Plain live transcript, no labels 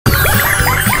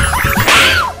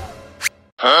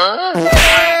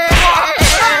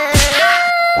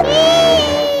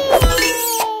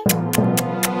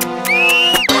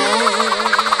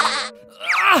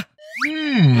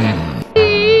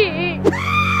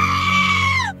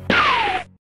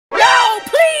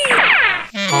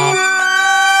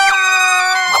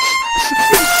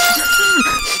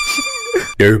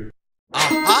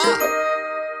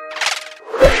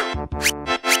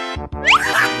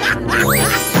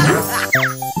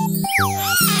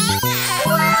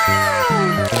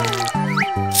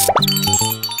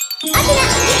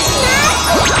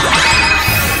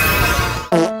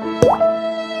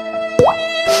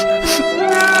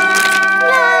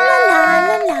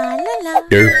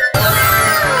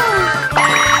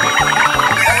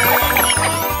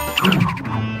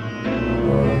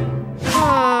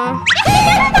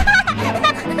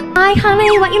Hi,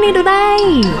 honey, what you need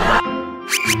today?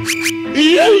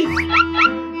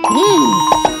 Oh,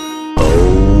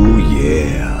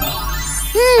 yeah.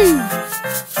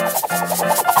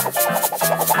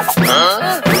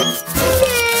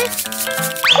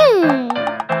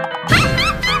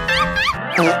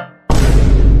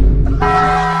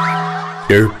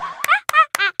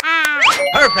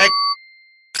 Perfect.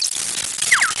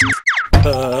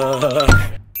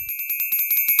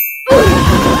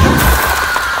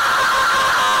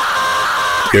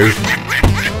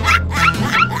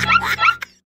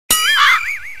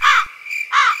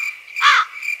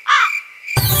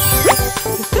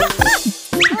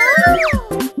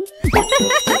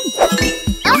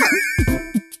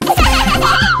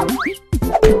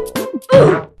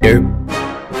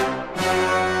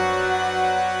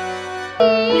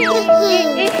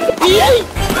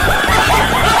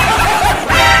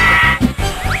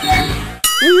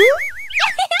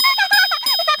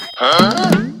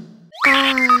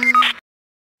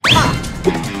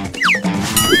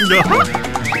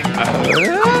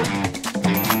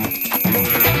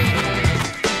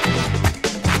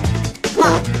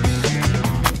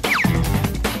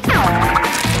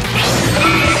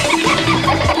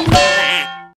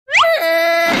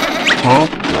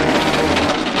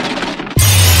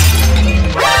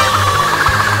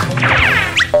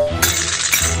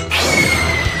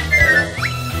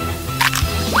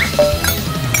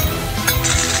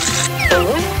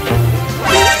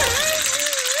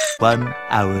 One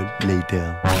hour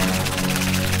later.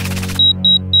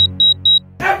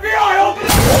 FBI,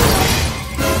 open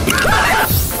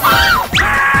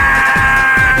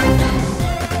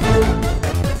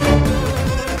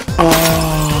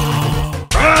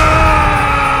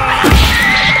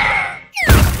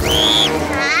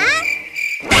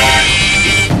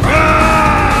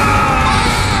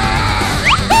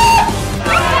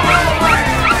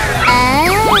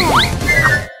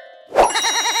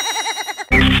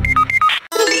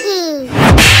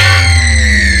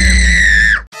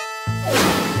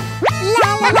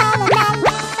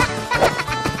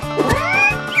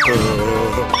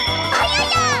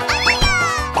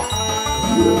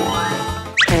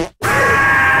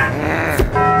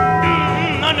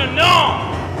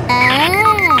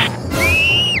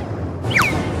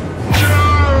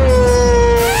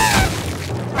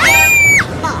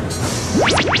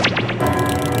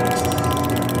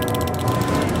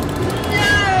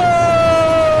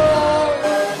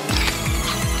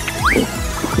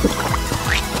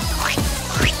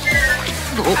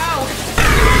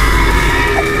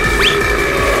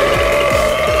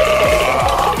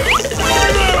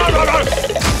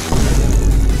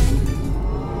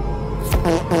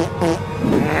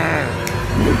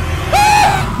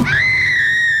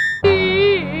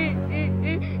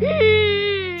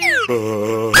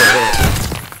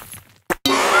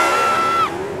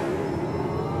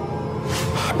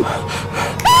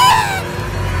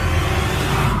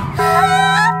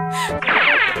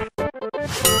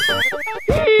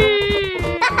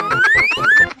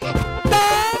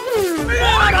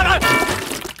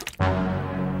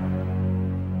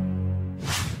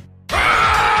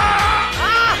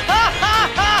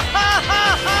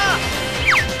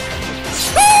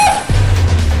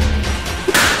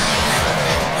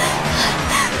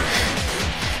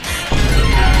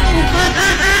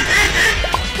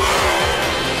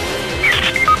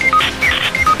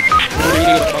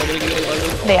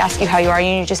They ask you how you are,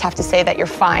 and you just have to say that you're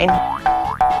fine.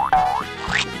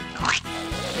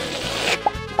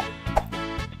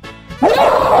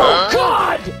 Oh,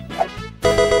 God!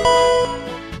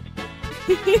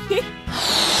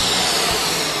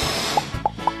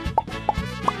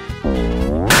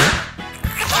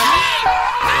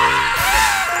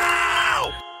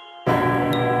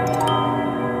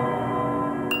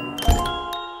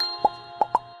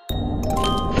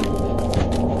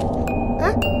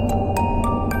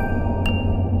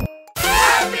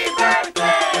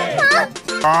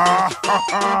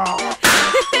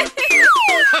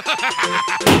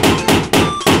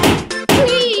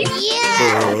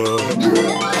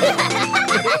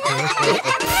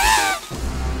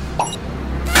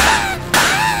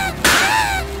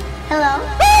 Hello?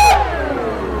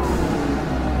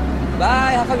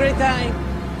 Bye, have a great time.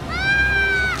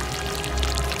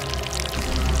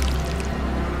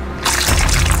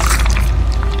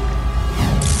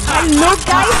 Hello,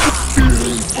 guys!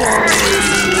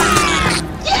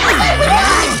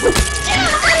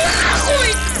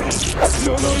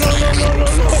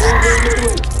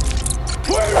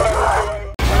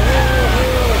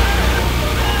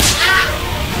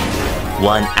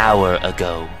 One hour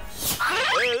ago.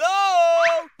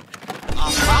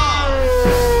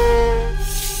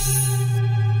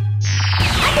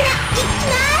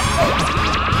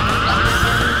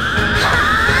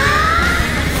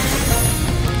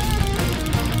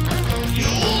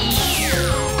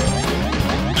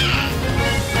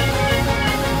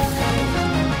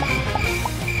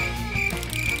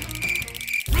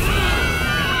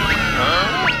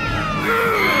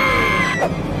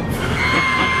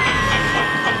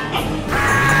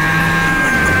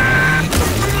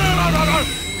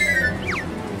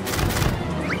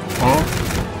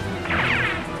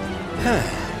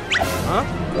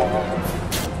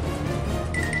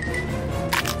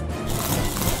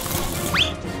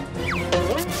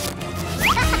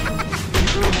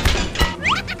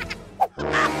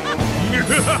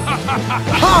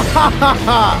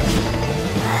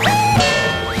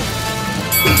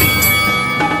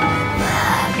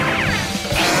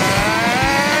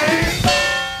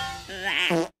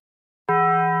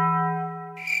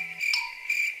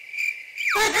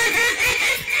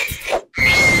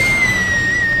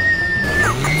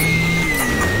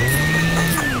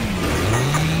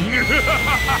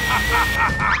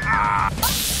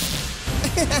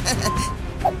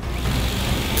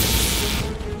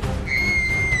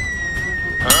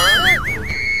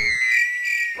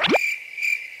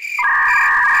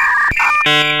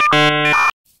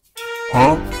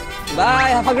 Bye,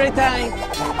 have a great time.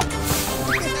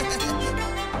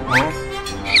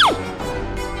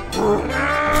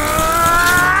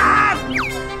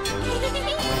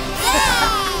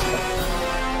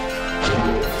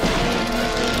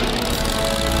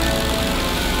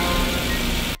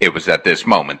 It was at this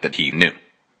moment that he knew.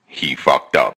 He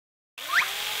fucked up.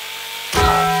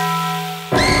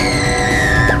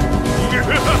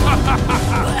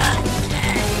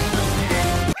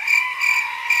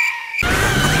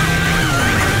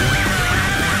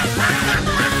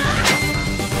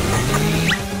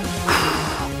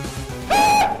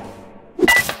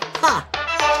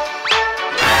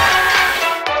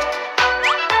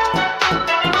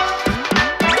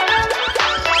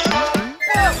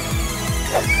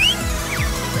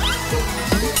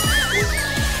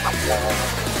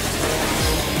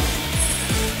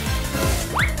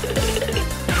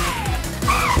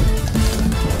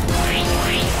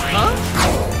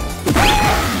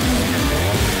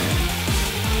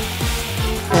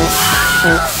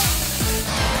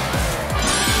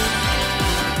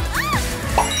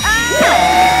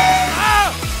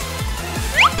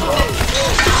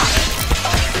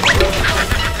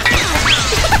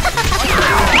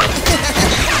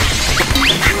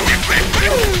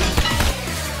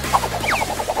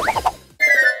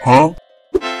 Huh?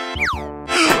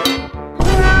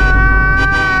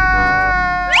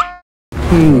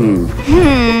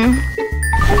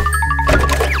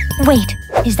 Wait,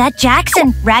 is that Jax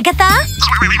and Ragatha?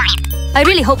 I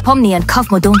really hope Pomni and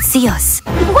Kuffmo don't see us.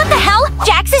 What the hell?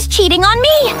 Jax is cheating on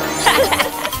me!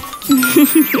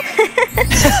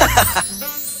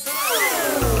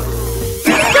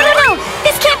 No!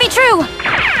 This can't be true!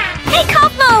 Hey,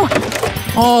 Kuffmo!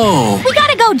 Oh. We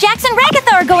gotta go! Jax and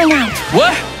Ragatha are going out!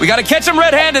 What? We gotta catch him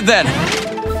red-handed then.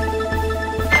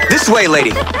 This way,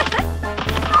 lady.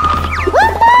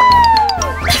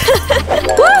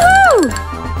 Woohoo!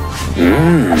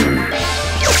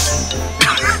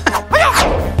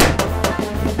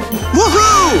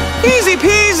 Woohoo! Easy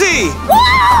peasy!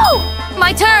 Woo!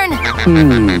 My turn!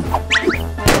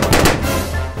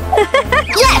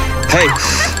 Yes! Hey,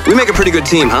 we make a pretty good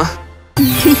team, huh?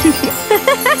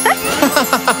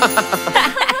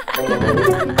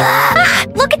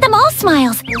 Look at them all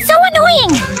smiles! So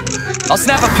annoying! I'll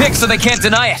snap a pic so they can't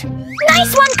deny it.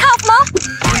 Nice one, Kuffmo!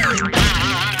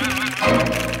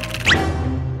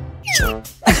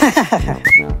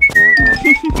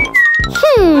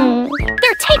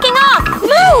 They're taking off!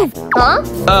 Move! Huh?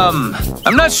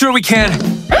 I'm not sure we can.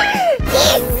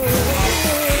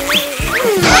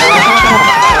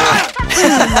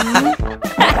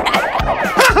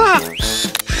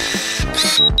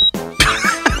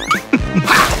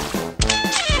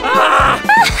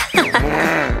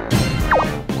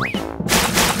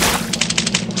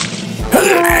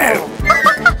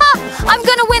 I'm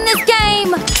gonna win this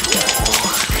game!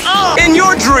 In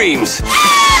your dreams!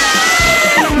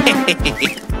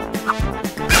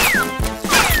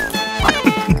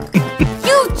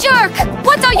 You jerk!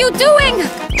 What are you doing?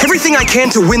 Everything I can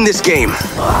to win this game.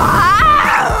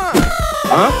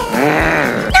 Huh?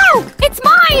 No! It's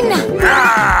mine!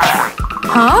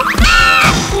 Huh?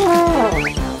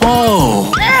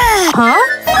 Oh. Huh?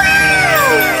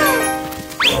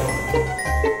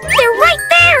 They're right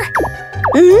there!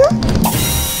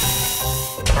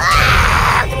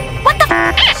 What the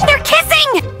f? They're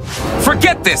kissing!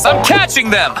 Forget this! I'm catching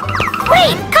them!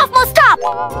 Wait! Kaufmo, stop!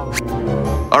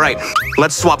 All right,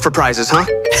 let's swap for prizes, huh?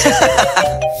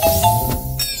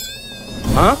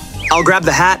 Huh? I'll grab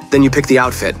the hat, then you pick the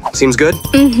outfit. Seems good?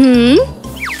 Mm-hmm.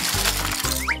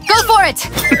 Go for it!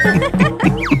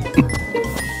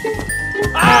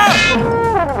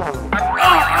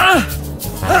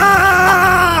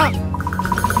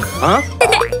 Huh?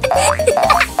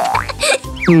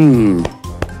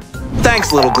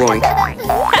 Thanks, little Gloink.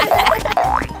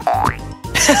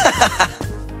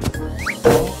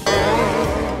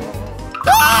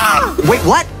 Wait,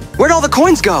 what? Where'd all the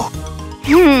coins go?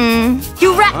 You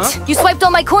wrecked! Huh? You swiped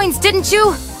all my coins, didn't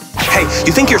you? Hey,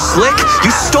 you think you're slick?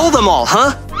 You stole them all,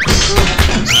 huh?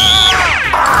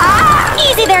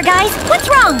 Easy there, guys. What's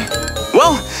wrong?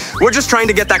 Well, we're just trying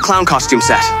to get that clown costume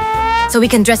set. So we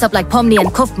can dress up like Pomni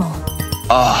and Kaufmo.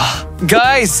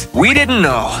 Guys, we didn't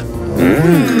know.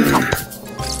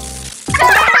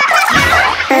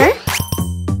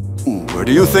 Where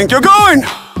do you think you're going?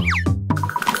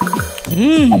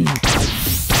 Hey!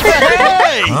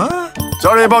 Huh?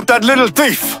 Sorry about that little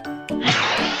thief.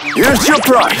 Here's your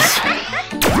prize.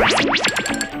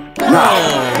 Now,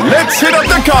 let's hit up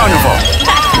the carnival.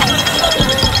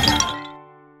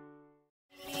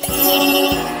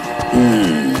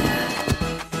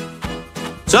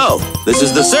 So, this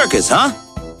is the circus, huh?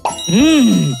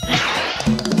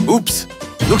 Oops.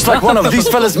 Looks like one of these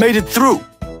fellas made it through.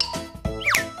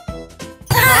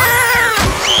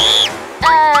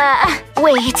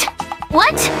 Wait.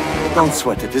 What? Don't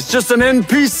sweat it. It's just an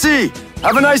NPC.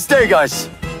 Have a nice day, guys.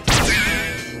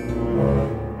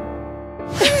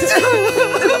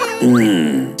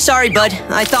 Sorry, bud.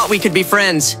 I thought we could be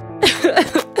friends.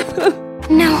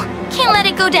 No, can't let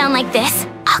it go down like this.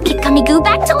 I'll kick Gummigoo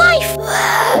back to life.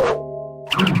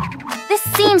 This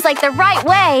seems like the right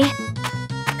way.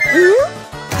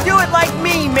 Do it like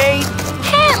me, mate.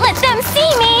 Can't let them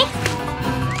see me.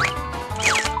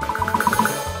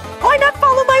 Why not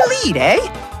follow my lead, eh?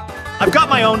 I've got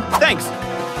my own, thanks.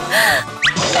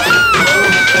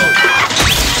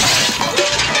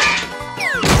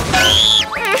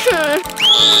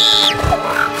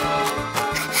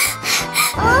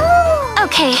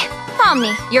 Okay,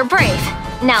 Pomni, you're brave.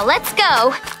 Now let's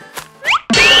go.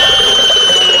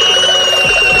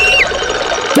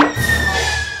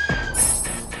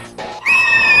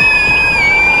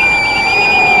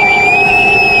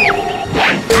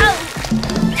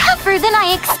 Tougher than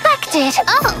I expected.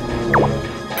 Oh.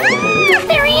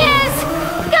 There he is!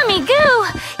 Gummigoo!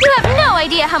 You have no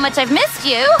idea how much I've missed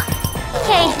you.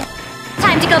 Okay,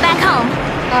 time to go back home.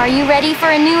 Are you ready for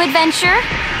a new adventure?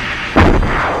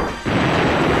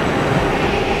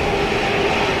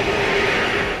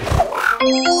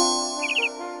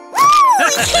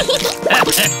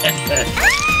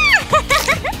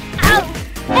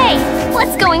 Hey,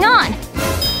 what's going on?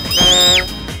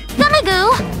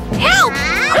 Gummigoo! Help!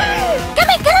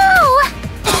 Gummigoo!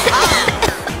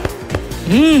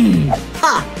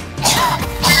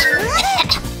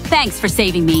 Thanks for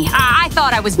saving me. I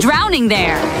thought I was drowning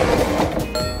there.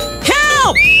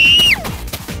 Help!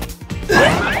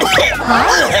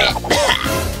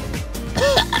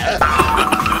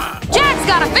 Jack's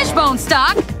got a fishbone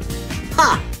stock.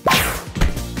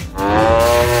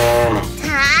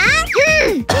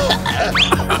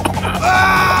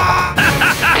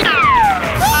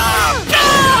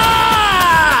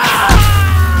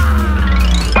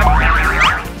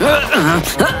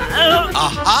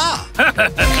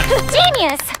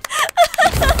 Genius!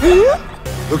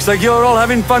 Looks like you're all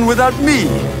having fun without me.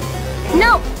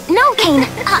 No, Caine.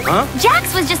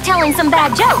 Jax was just telling some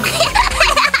bad joke.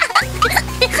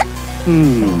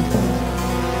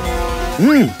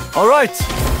 All right.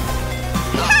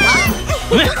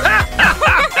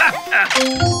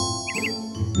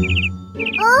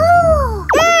 Oh.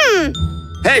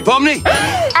 Hey, Pomni!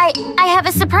 I have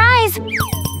a surprise.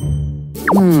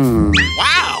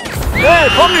 Wow! Hey,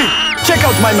 Pomni! Check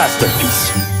out my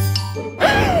masterpiece.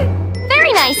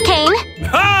 Very nice, Caine.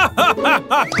 Huh?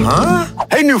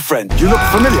 Hey, new friend, you look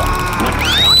familiar.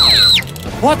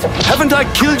 What? Haven't I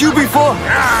killed you before?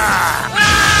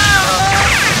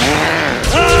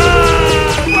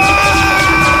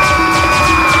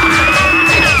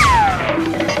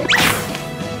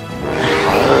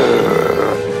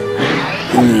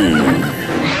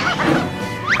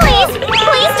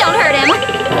 Please don't hurt him.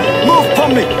 Move,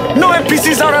 Pomni! No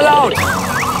NPCs are allowed!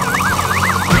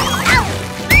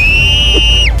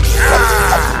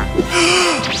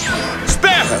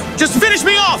 Spare her! Just finish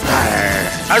me off!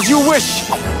 As you wish!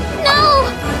 No!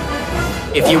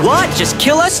 If you want, just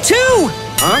kill us too!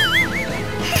 Huh?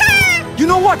 You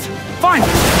know what? Fine!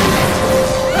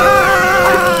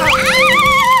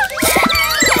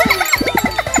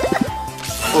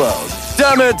 Well,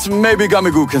 damn it, maybe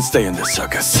Gummigoo can stay in this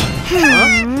circus.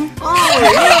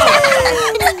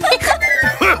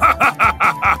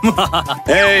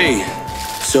 Hey,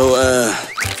 so,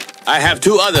 I have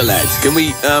two other lads. Can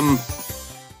we,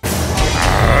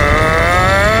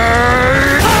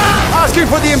 Asking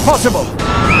for the impossible!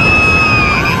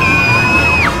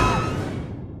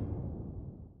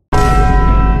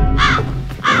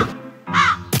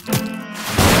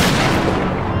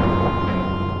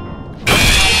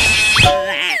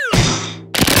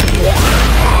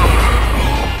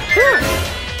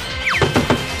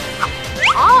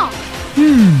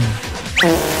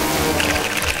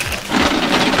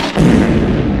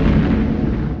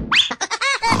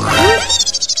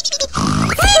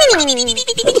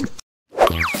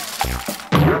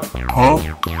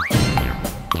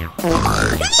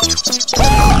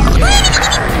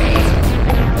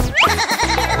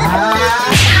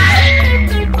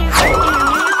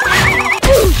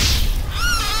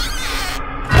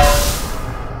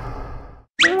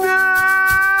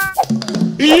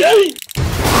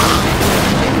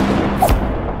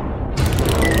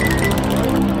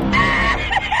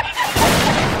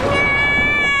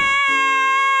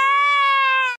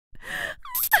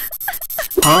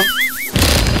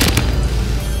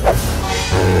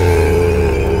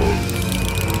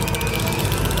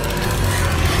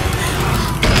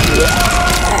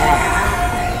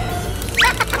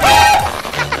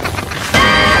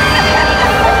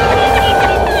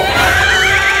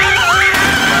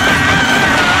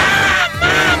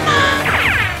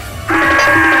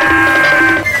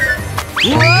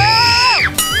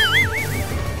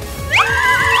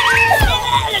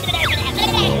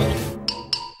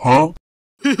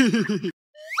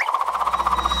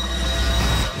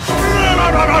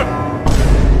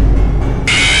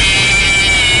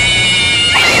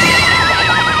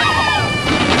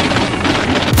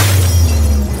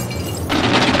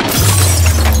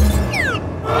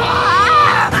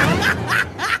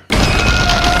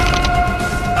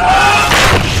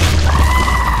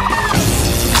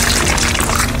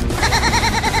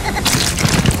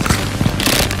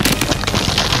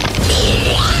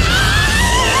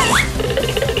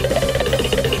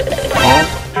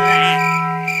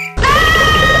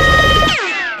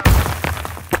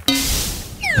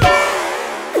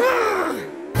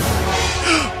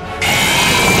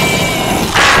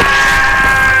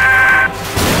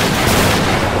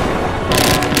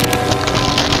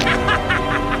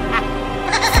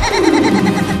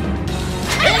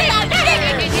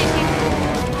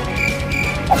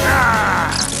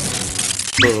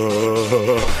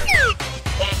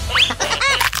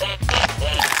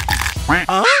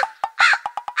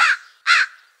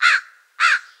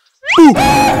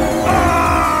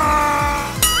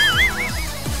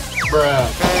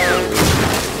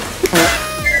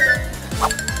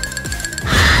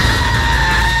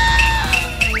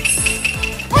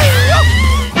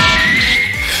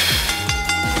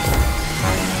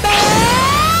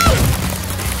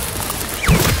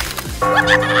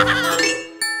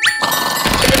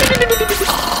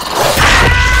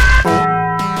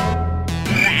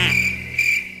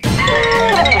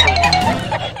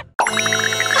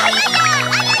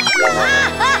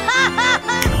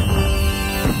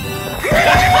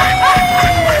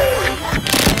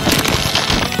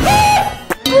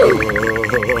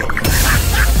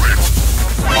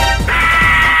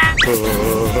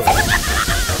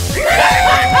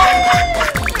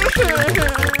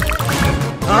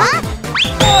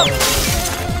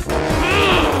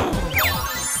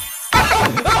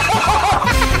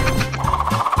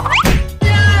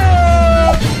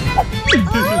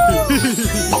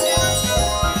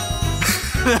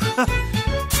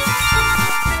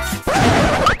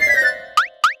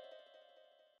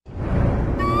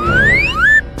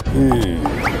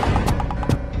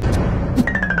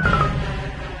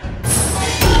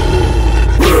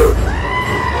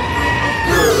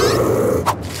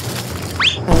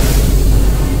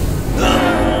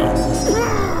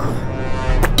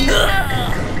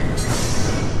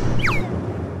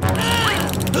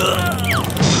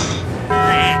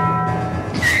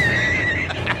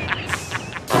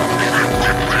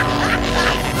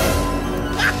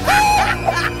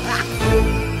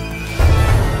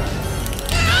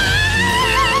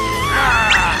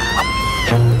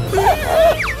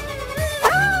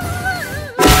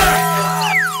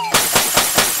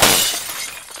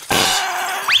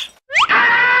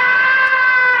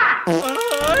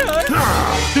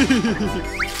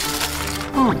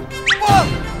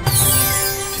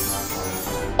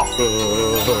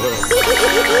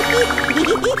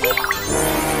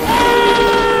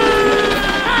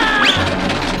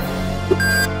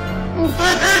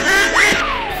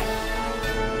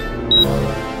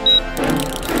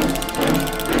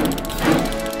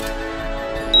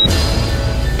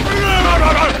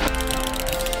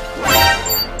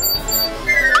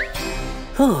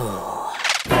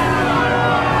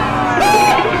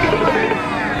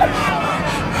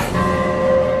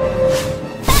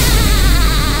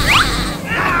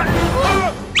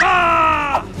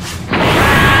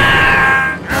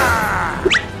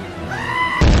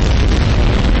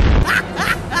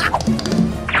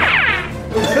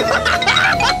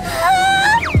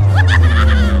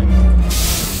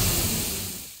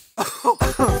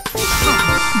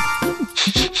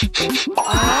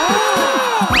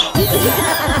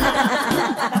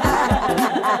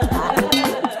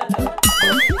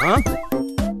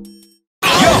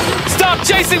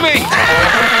 Chasing me!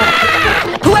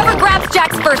 Whoever grabs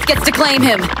Jax first gets to claim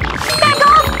him. Back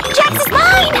off! Jax is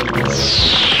mine!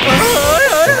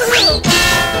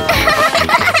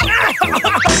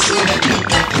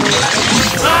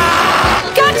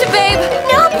 Gotcha, babe!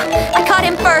 Nope! I caught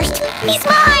him first. He's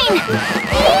mine!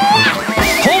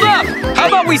 Hold up! How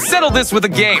about we settle this with a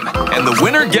game, and the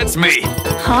winner gets me?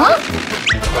 Huh?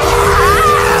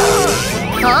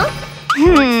 Huh?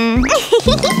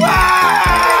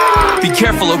 Be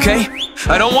careful, okay?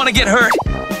 I don't want to get hurt.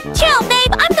 Chill,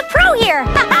 babe! I'm the pro here!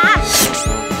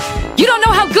 You don't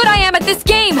know how good I am at this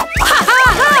game!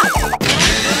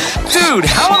 Dude,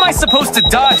 how am I supposed to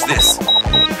dodge this?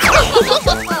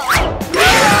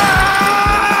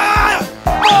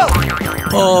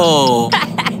 Oh.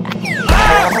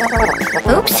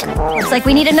 Oops. Looks like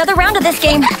we need another round of this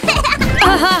game.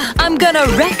 I'm gonna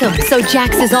wreck him, so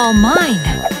Jax is all mine.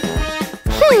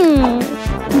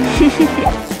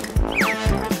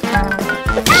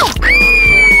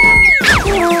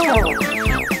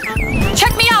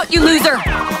 Check me out, you loser!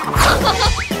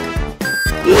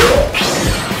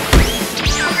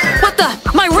 What the?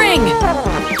 My ring!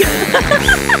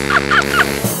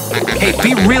 Hey,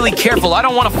 be really careful. I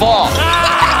don't want to fall.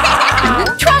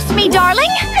 Trust me, darling!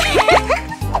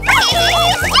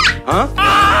 Huh?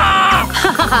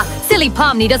 Silly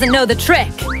Pomni doesn't know the trick.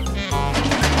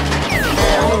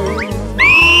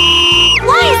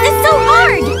 Why is this so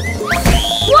hard?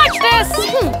 Watch this!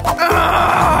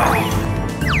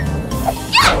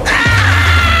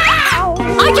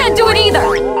 I can't do it either!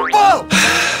 Whoa!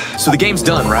 So the game's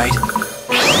done, right?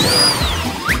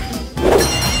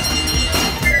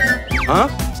 Huh?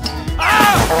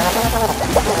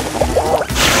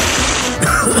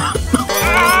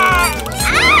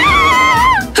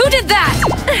 Who did that?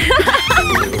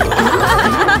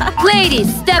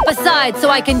 Ladies, step aside so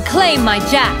I can claim my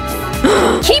Jax.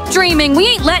 Keep dreaming, we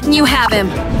ain't letting you have him.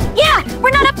 Yeah, we're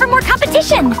not up for more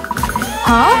competition.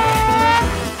 Huh?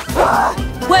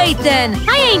 Wait then,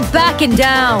 I ain't backing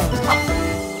down.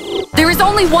 There is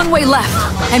only one way left,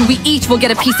 and we each will get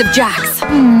a piece of Jax.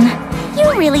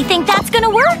 You really think that's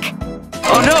gonna work?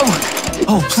 Oh no!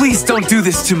 Oh, please don't do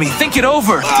this to me. Think it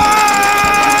over.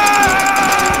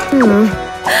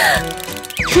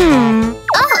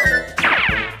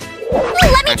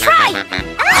 Let me try!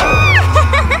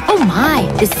 Oh my,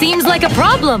 this seems like a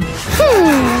problem.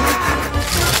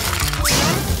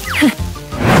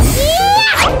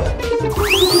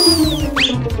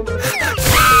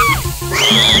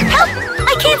 Help!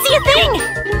 I can't see a thing!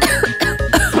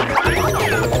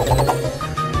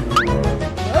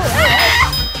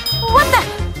 What the?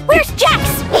 Where's Jax?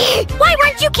 Why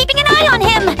weren't you keeping an eye on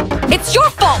him? It's your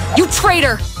fault, you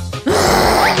traitor!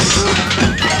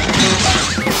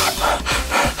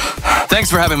 Thanks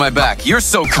for having my back. You're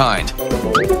so kind.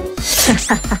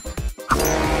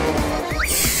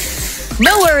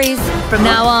 No worries. From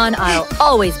now on, I'll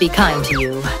always be kind to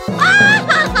you.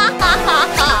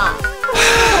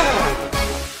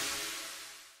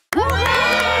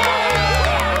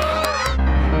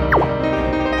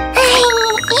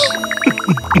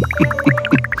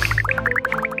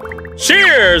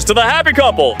 Cheers to the happy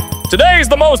couple! Today's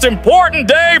the most important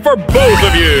day for both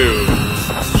of you!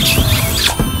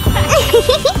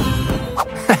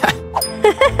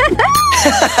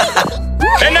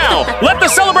 And now, let the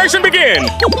celebration begin!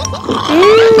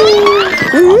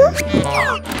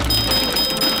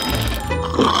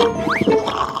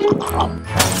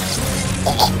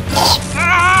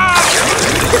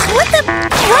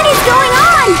 What is going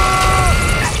on?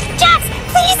 Jax,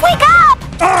 please wake up!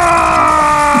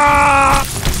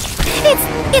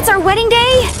 It's our wedding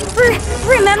day.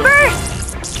 Remember?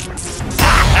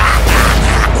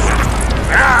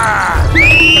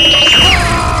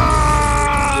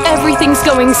 everything's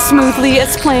going smoothly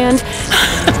as planned.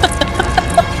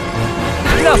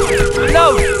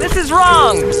 No, this is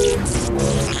wrong.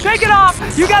 Take it off.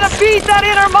 You gotta beat that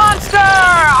inner monster.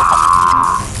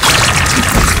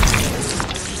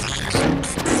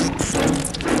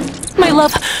 My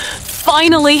love,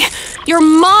 finally, you're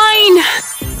mine!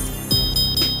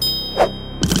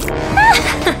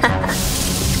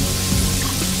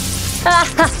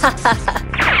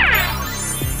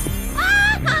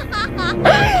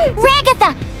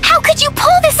 Ragatha, how could you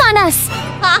pull this on us?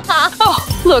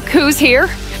 Oh, look who's here.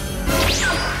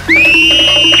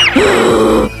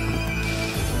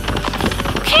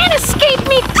 Can't escape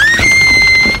me!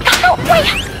 Oh, wait!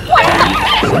 What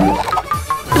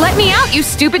the? Let me out, you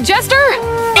stupid jester!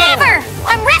 Never!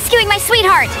 I'm rescuing my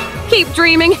sweetheart! Keep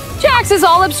dreaming. Jax is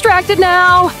all abstracted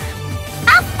now.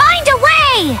 I'll find a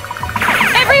way!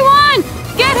 Everyone,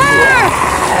 get her!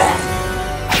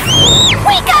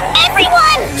 Wake up,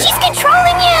 everyone! She's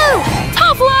controlling you!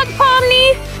 Tough luck,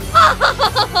 Pomni!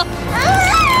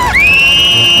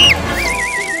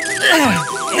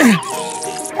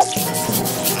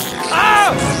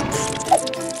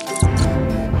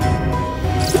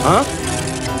 Huh?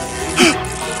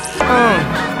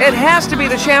 It has to be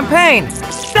the champagne.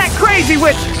 That crazy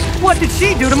witch! What did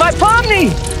she do to my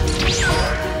Pomni?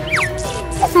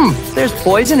 There's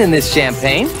poison in this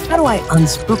champagne. How do I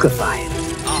unspookify it?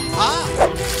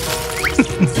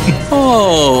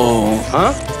 Oh.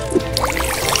 Huh?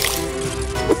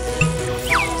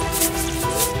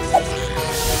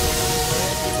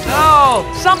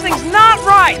 Oh, something's not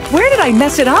right! Where did I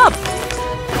mess it up?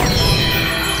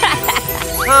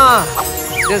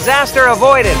 Disaster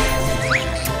avoided.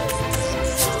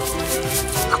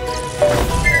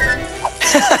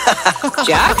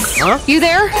 Jax? Huh? You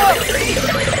there?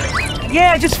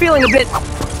 Yeah, just feeling a bit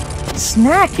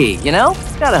snacky, you know?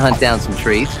 Gotta hunt down some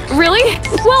treats. Really?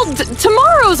 Well,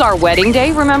 tomorrow's our wedding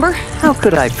day, remember? How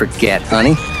could I forget,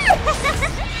 honey?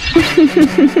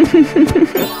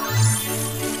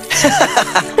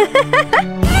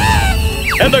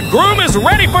 And the groom is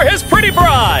ready for his pretty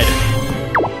bride!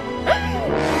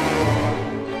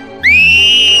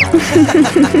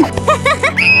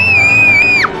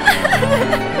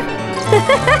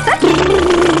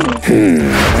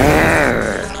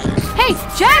 Hey,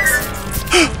 Jax!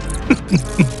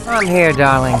 I'm here,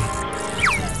 darling.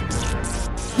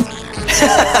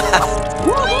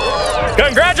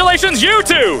 Congratulations, you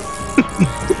two!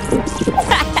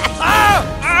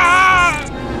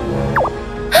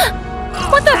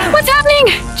 What's happening?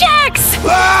 Jax!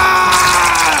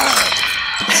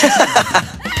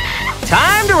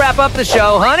 Time to wrap up the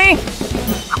show, honey.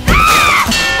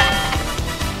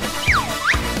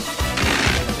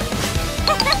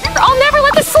 I'll never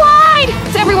let this slide!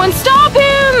 Everyone stop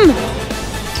him!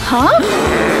 Huh?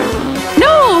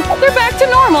 No, they're back to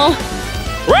normal.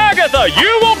 Ragatha,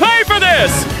 you will pay for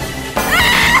this!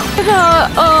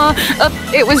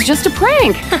 It was just a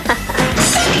prank.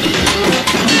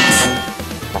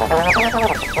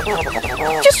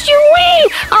 Just you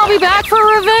wait! I'll be back for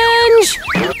revenge!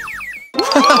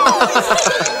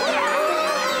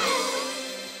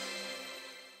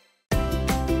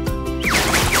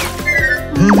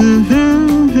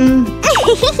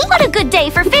 What a good day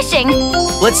for fishing!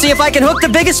 Let's see if I can hook the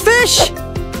biggest fish!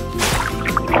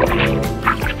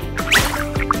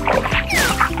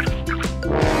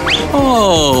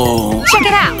 Oh. Check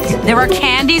it out! There are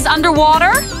candies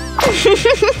underwater?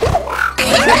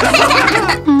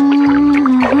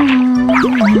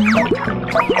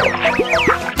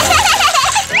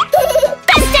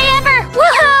 Best day ever!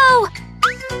 Woohoo!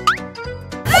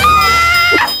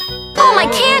 All my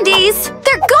candies!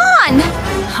 They're gone!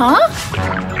 Huh?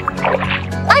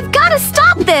 I've got to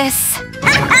stop this!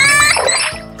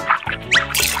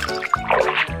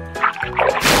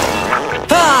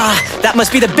 That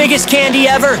must be the biggest candy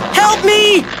ever! Help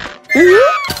me!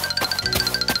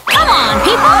 Come on,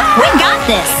 people! We got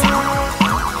this!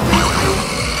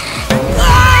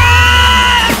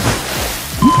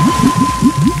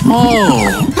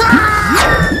 Oh.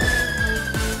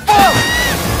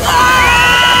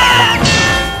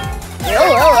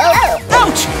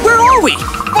 Ouch! Where are we?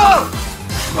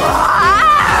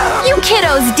 You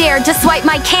kiddos dared to swipe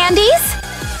my candies?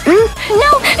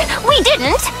 No, we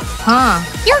didn't! Huh?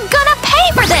 You're gonna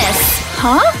pay for this!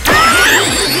 Huh?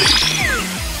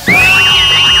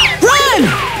 Run!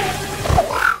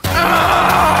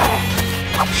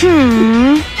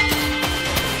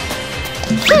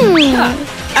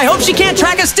 I hope she can't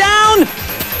track us down!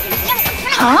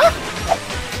 Huh?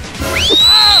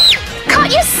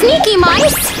 Caught you, sneaky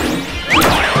mice!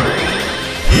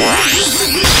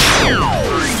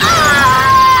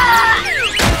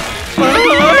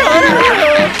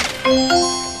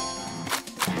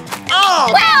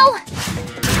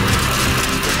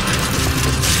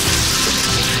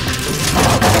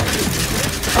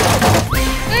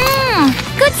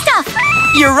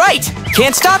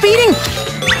 can't stop eating?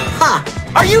 Huh.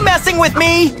 Are you messing with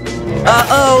me?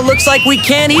 Uh-oh, looks like we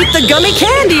can't eat the gummy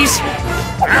candies.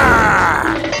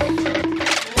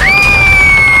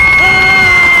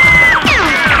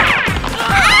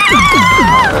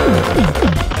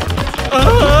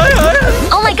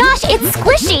 Oh my gosh, it's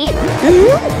squishy!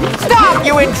 Stop,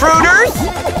 you intruders!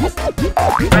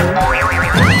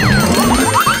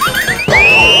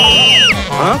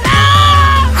 Huh?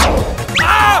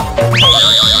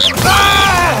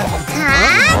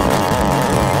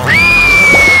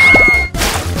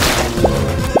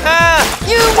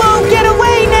 You won't get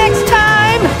away next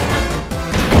time!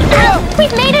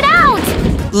 We've made it out!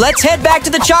 Let's head back to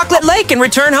the chocolate lake and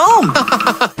return home.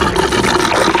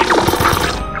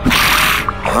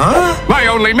 Huh? My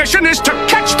only mission is to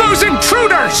catch those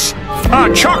intruders! A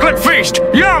chocolate feast!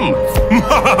 Yum!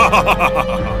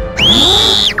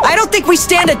 I don't think we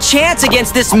stand a chance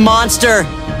against this monster.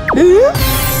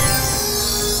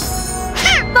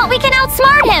 But we can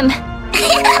outsmart him!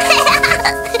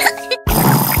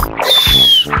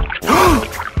 Oh,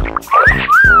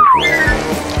 yeah.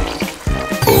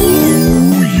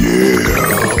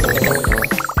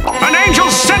 An angel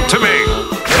sent to me!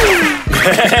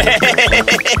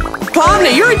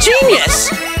 Pomni, you're a genius!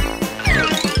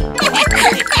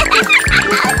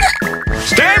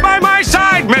 Stay by my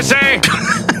side, Missy!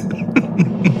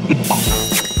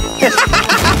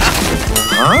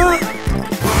 Huh?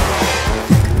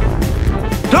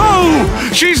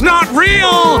 No! She's not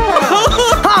real!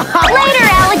 Later,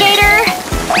 alligator!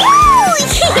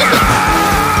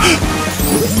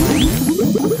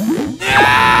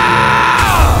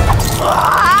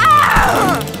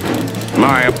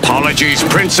 My apologies,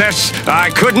 Princess. I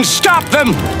couldn't stop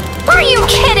them. Are you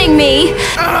kidding me?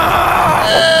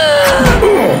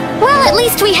 Well, at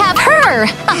least we have her!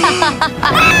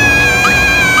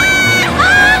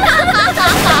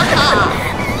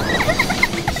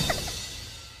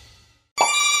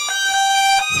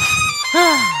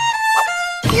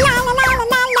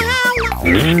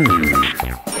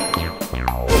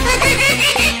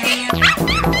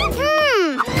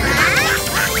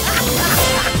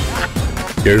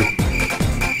 Here.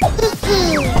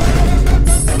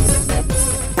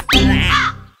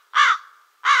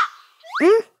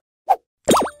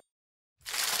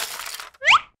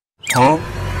 Huh?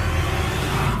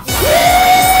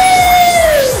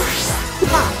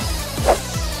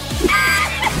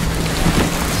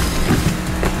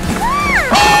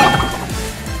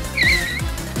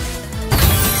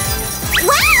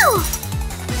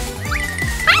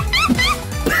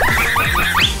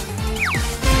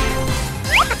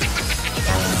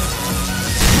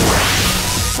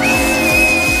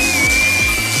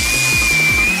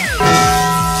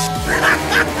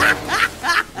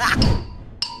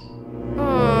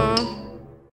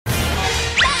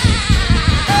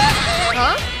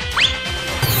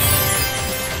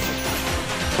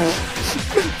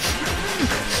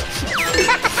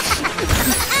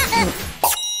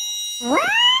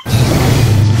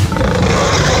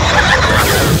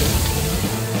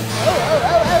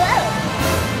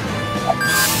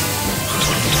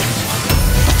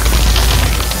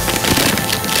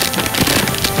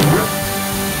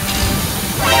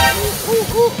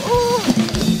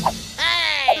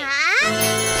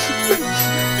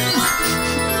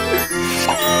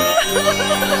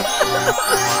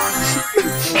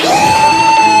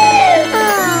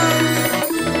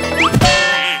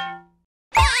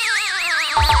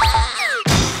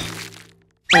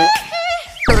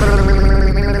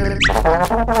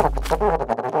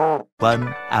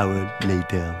 One hour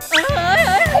later.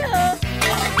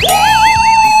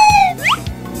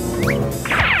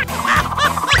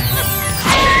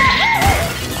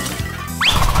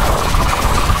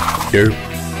 Here.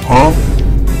 Huh?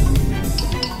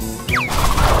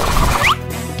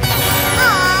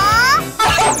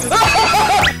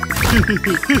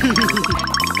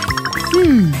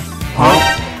 Huh?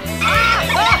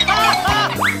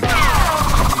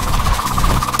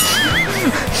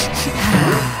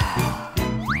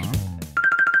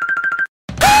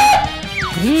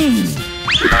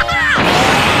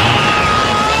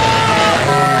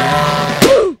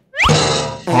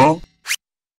 Huh?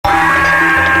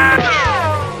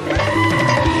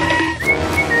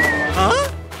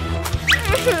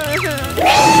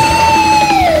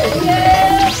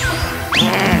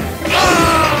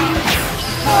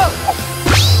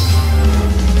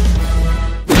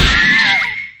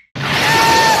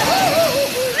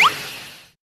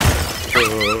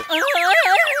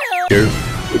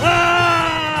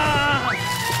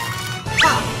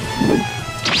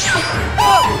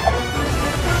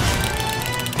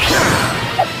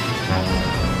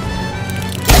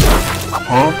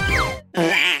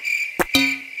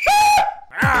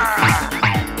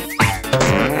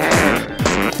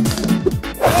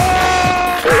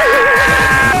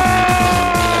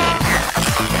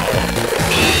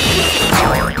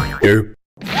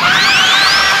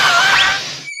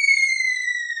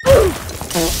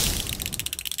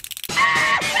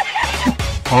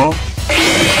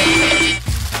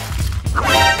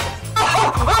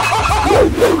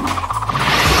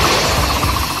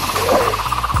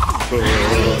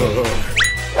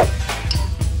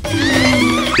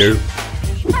 Here.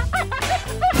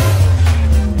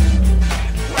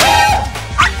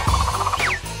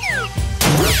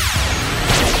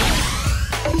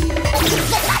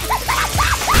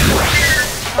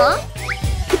 Huh?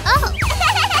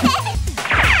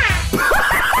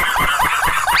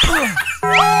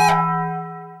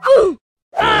 Oh.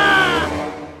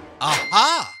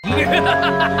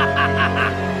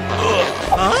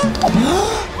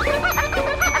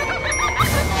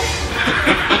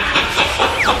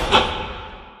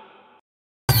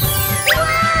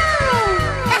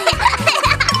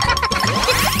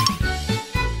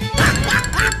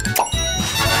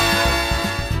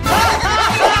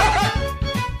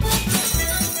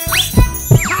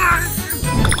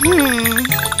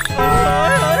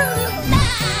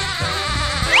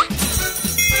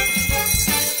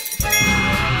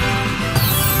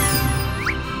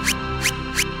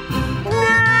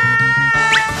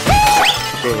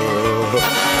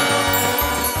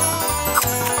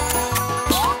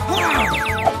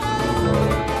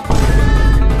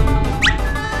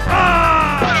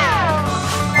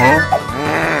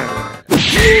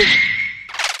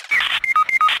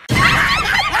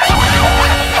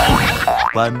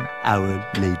 One hour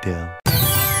later.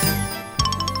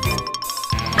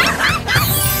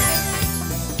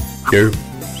 Here.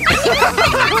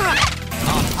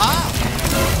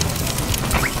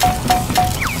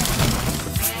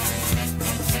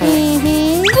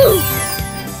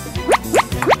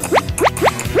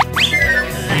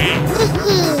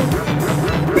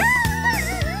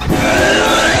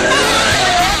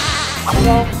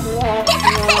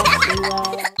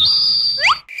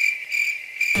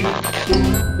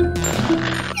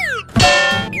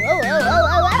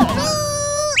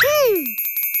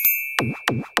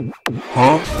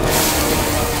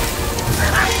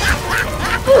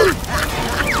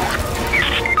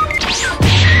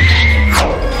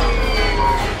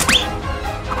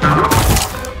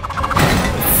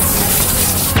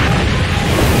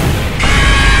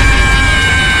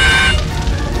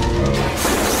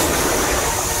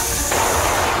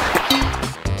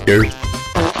 Here.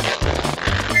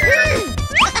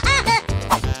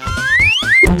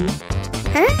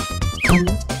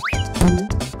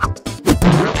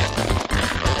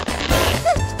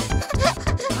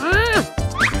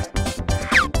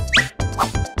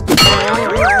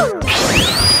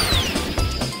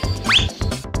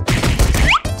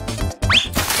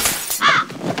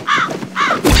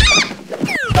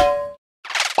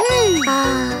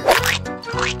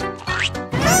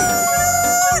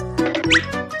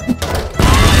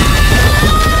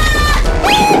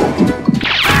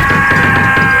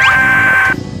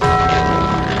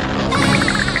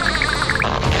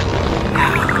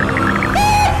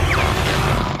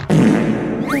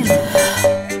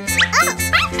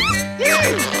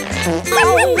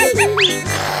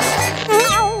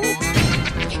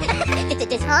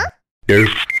 Here.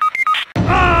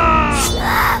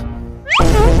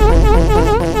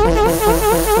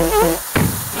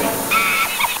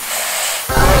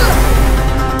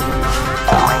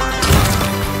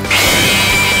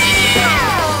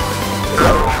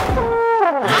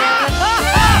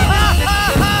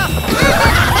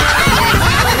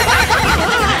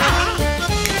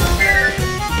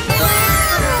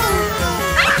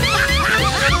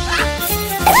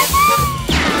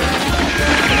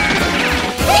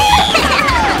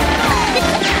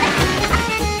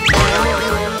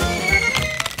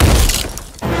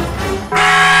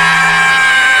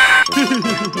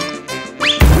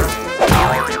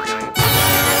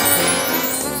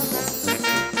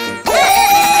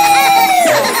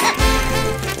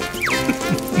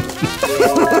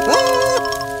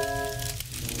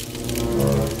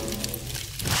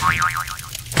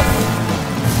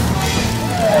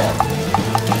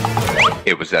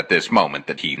 It was at this moment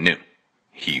that he knew.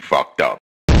 He fucked up.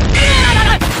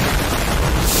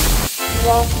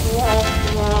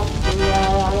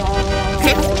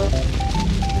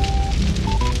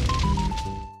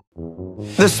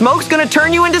 The smoke's gonna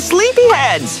turn you into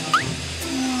sleepyheads!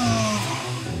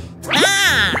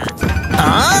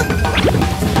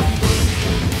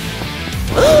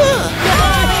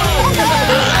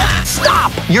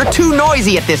 Stop! You're too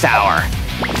noisy at this hour.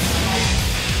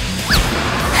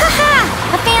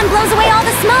 A fan blows away all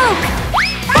the smoke!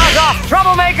 Buzz off,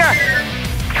 troublemaker!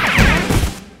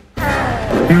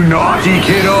 You naughty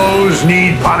kiddos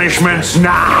need punishments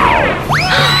now!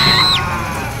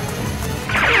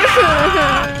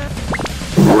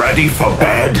 Ready for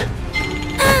bed?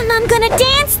 I'm gonna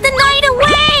dance the night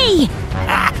away!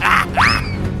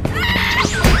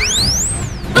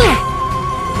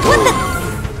 What the?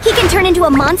 He can turn into a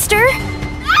monster?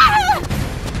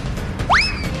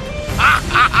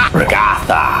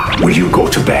 Ragatha, will you go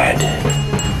to bed?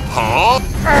 Huh?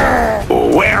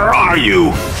 Where are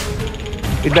you?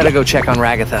 We'd better go check on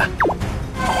Ragatha.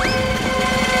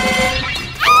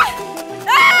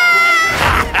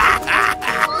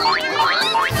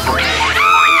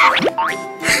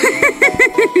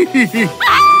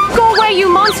 Go away, you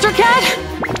monster cat!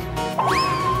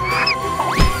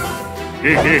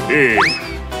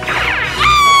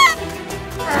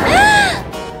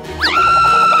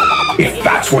 If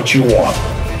that's what you want.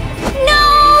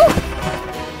 No!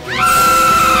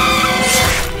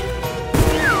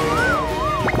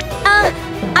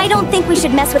 I don't think we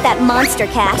should mess with that monster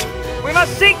cat. We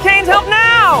must seek Caine's help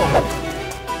now!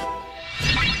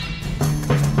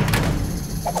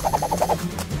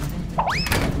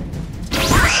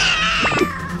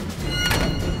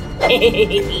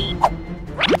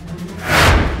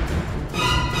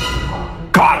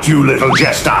 Got you, little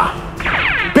jester.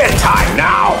 Bedtime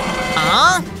now.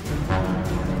 Huh?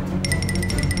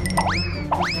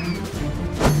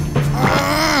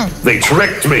 They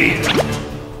tricked me.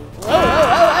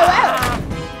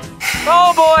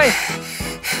 Oh boy!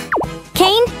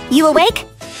 Caine, you awake?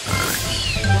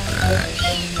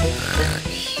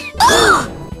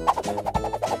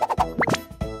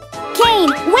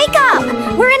 Caine, wake up!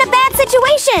 We're in a bad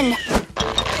situation!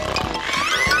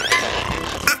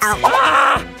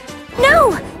 Uh-oh.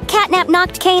 No! Catnap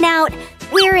knocked Caine out.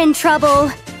 We're in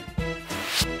trouble.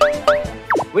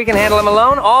 We can handle him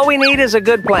alone. All we need is a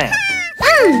good plan.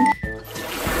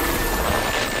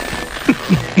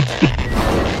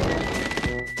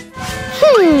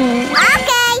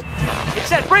 Okay. It's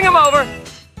set. Bring him over.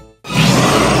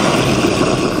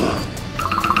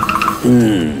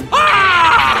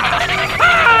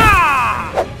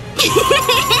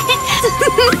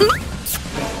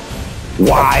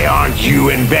 Why aren't you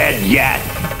in bed yet?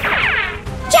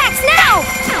 Jax, now!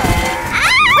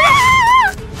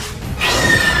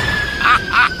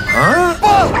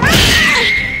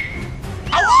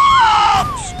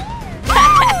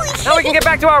 Now we can get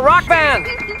back to our rock band.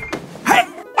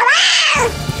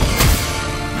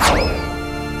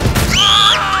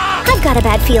 I've got a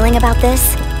bad feeling about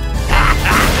this.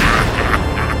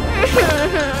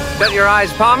 Shut your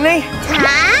eyes, Pomni.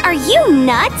 Huh? Are you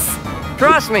nuts?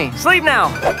 Trust me. Sleep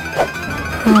now.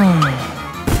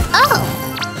 Oh.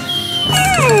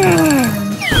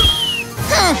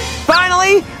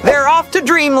 Finally, they're off to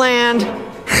dreamland.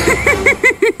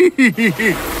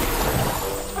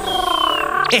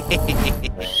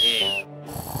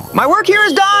 My work here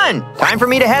is done. Time for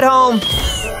me to head home.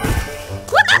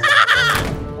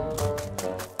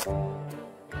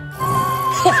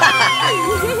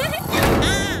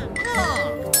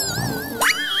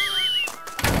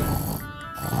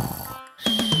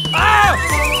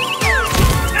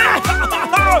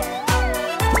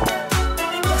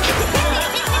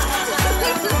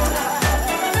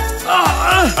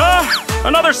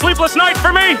 Another sleepless night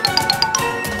for me!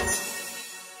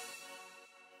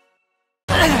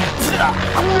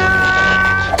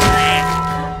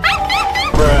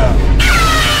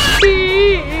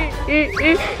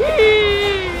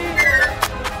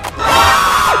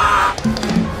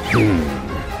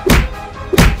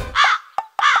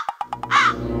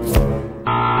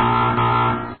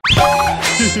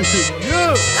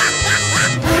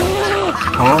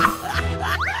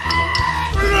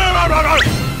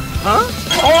 Huh?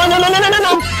 Oh, no, no, no, no, no,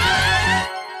 no!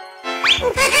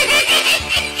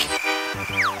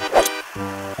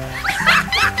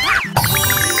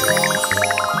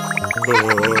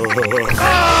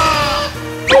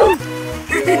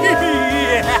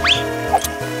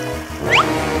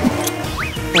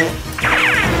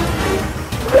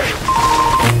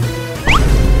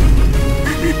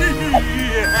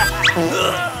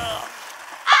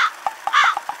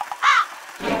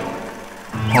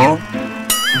 Huh?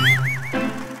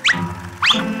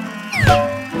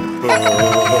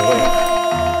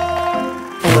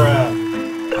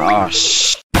 Oh,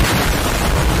 shh.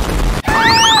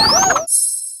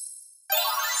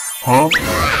 Huh?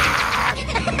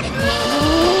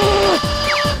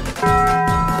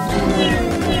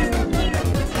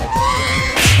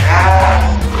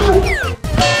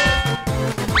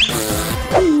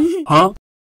 Huh?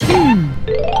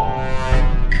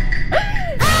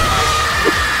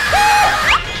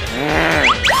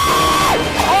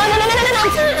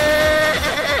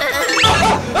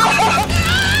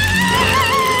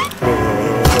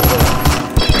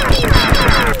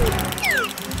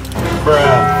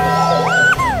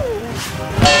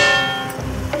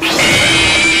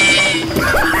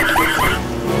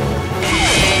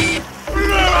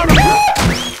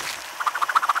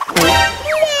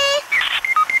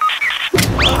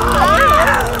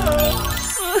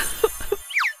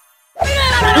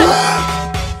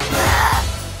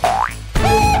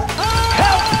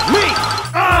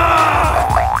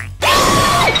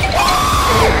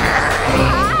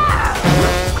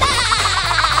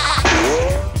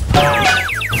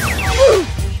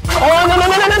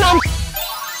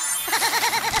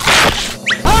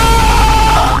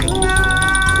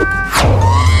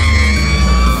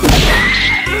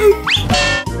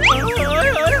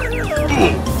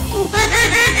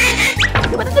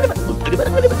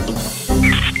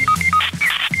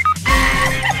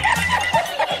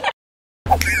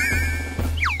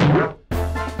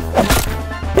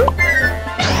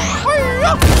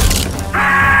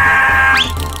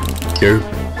 Here.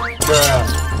 Here.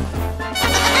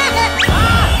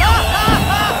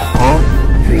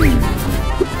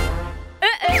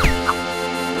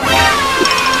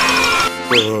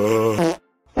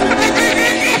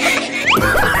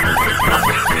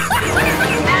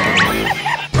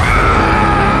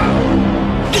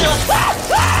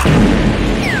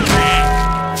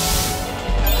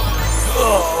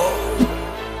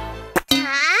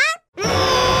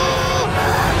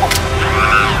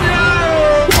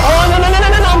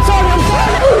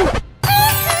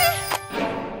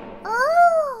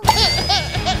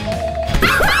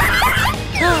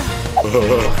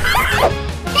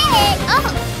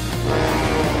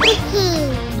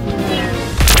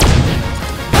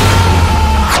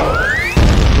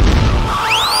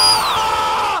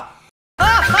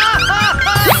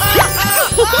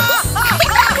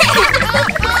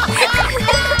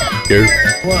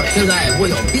 现在我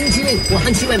有冰淇淋，我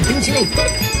很喜欢冰淇淋。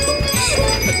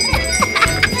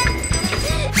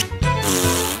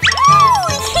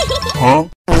Huh?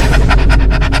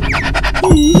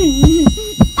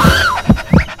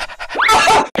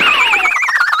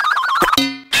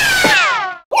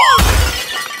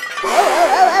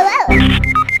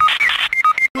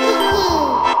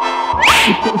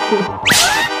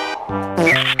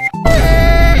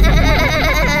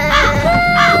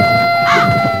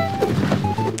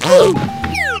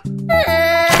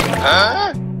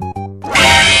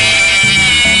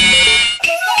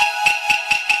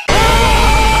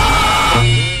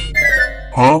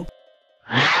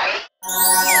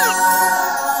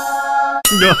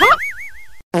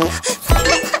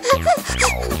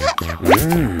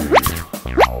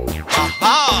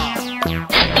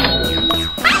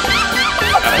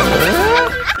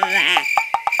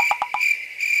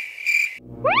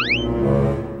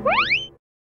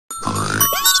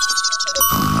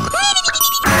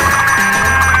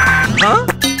 Huh?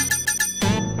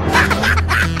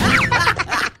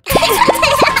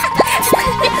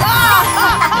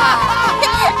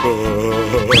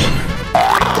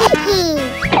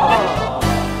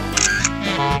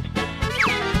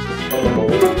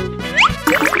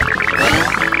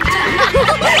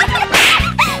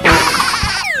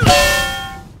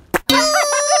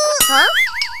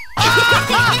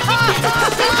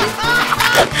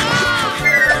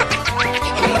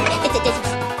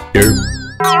 Here.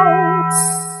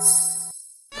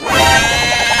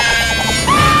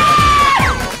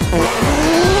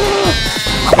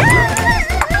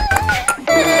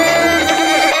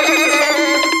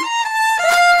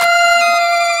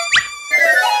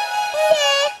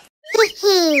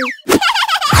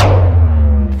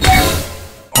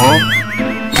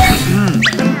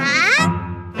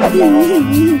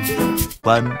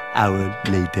 One hour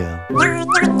later.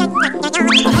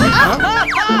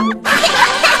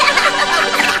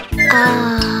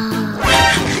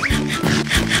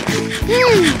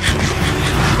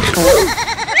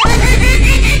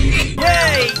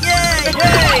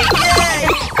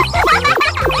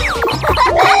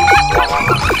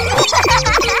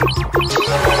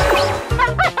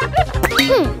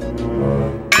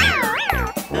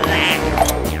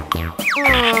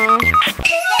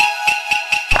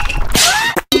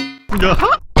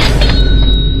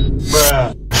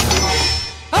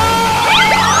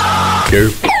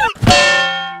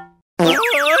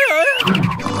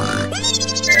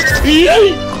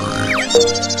 Here.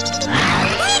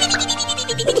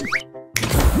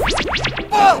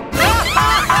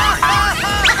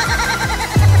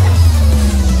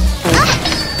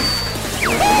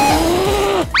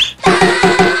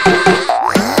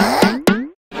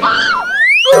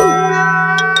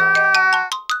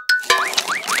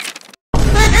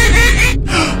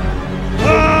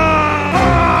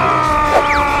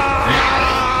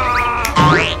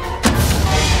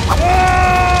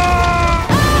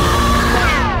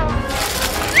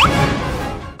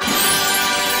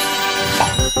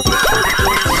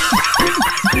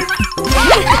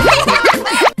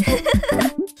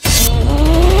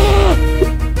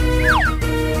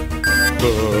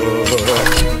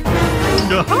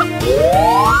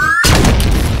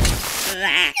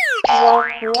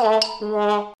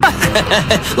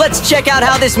 Let's check out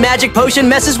how this magic potion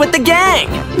messes with the gang!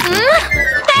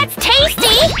 That's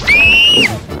tasty!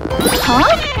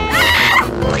 Huh?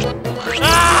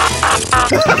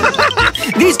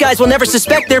 These guys will never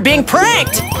suspect they're being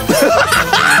pranked!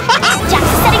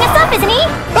 Jack's setting us up, isn't he?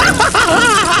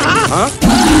 Huh?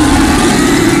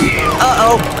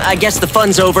 Uh-oh, I guess the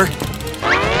fun's over.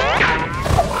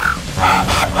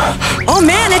 Oh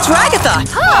man, it's Ragatha!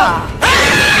 Huh.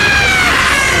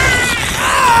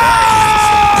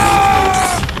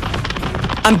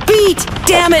 I'm beat!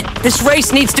 Damn it! This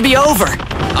race needs to be over.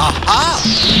 Aha!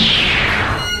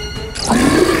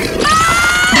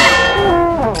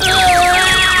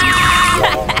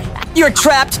 You're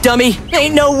trapped, dummy.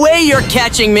 Ain't no way you're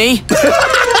catching me.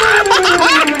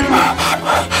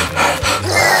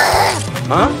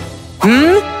 Huh?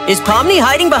 Is Pomni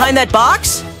hiding behind that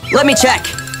box? Let me check.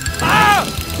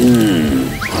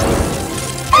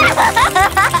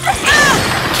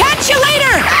 Catch you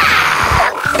later!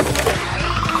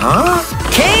 Huh?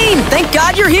 Caine, thank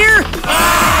God you're here!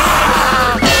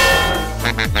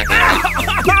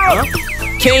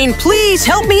 Caine, please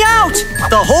help me out!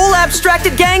 The whole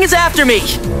abstracted gang is after me!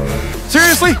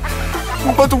 Seriously?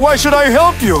 But why should I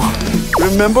help you?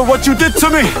 Remember what you did to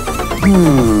me?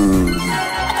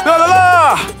 La la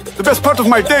la! The best part of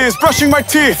my day is brushing my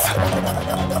teeth.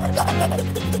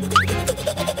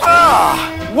 Ah!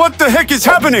 What the heck is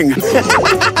happening?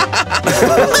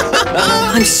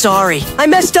 I'm sorry. I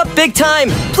messed up big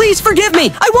time. Please forgive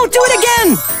me. I won't do it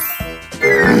again!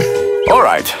 All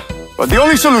right. But the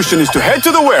only solution is to head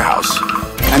to the warehouse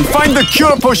and find the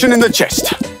cure potion in the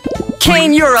chest.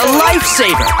 Caine, you're a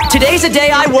lifesaver. Today's a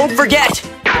day I won't forget.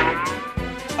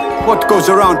 What goes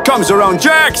around comes around,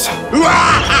 Jax!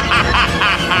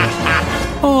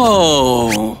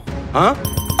 Oh. Huh?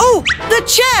 Oh, the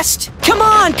chest! Come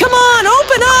on,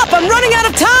 open up! I'm running out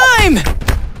of time!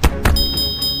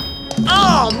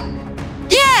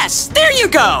 Yes, there you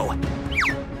go!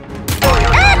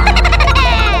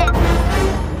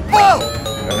 Whoa!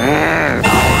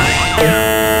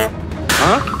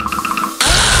 Huh?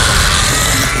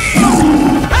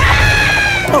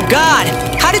 Oh God,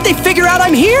 how did they figure out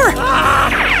I'm here?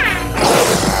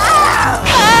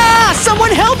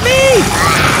 Someone help me!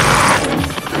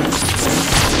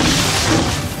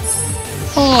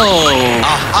 Oh.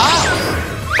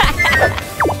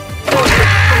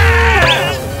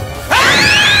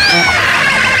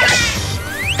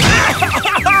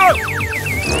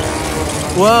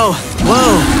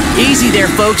 Whoa, easy there,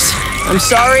 folks. I'm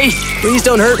sorry, please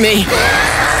don't hurt me.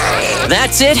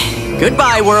 That's it,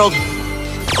 goodbye, world.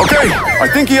 Okay, I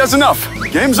think he has enough.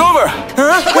 Game's over.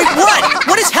 Huh? Wait, what?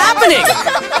 What is happening?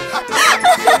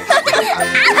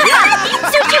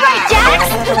 Suit you right, Jax!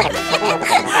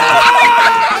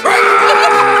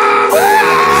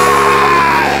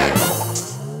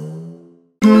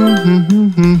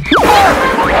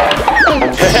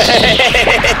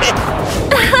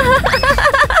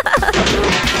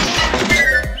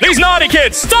 These naughty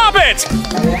kids, stop it!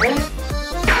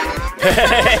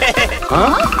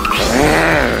 Huh?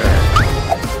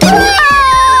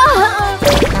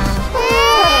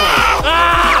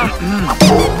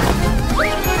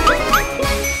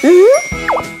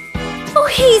 Oh,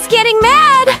 he's getting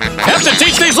mad! Have to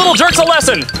teach these little jerks a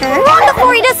lesson! Run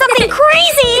before he does something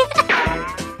crazy!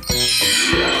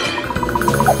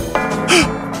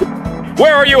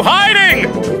 Where are you hiding?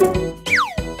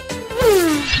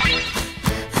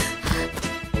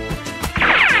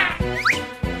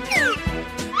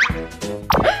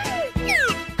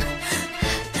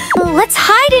 Let's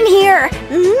hide in here!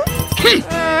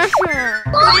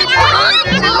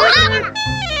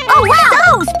 Oh, wow!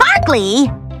 So sparkly!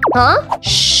 Huh?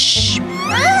 Shh!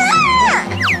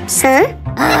 Sir?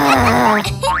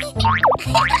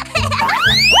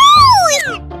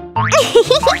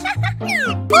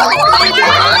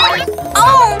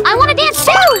 Oh, I want to dance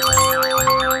too!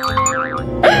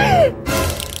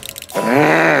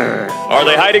 Are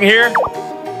they hiding here?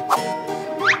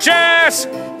 Jess!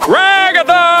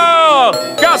 Ragatha!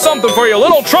 Got something for you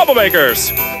little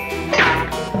troublemakers!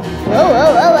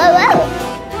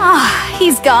 Ah,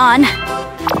 he's gone.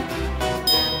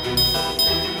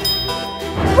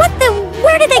 What the?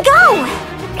 Where did they go?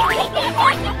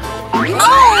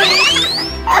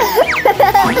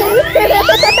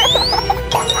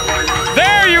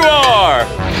 There you are!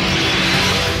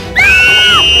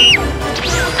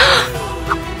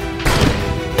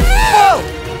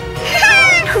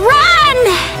 Run!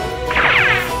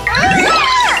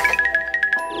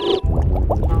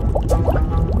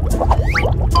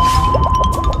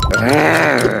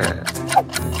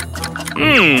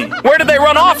 Where did they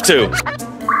run off to?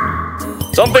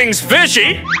 Something's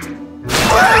fishy!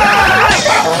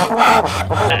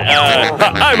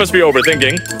 I must be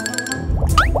overthinking.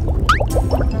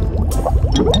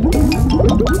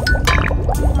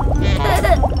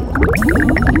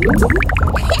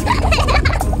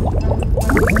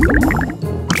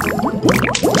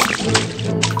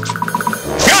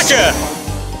 Gotcha!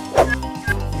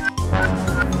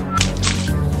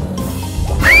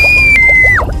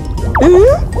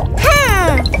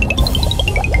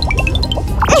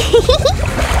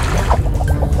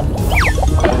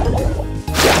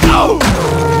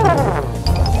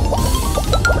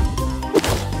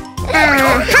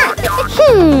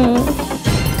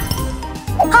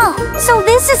 Oh, so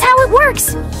this is how it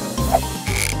works.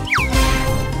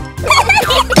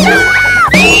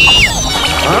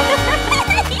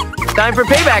 Time for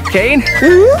payback, Caine.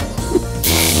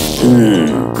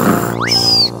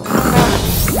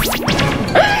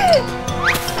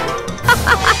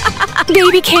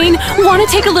 Baby Caine, want to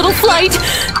take a little flight?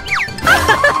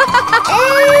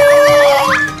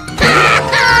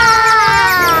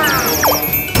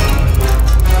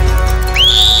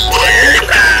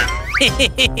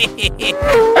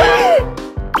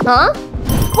 Huh?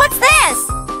 What's this?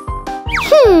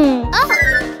 Oh.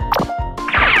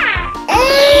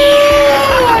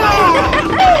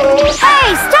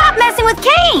 Hey, stop messing with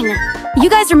Caine! You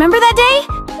guys remember that day?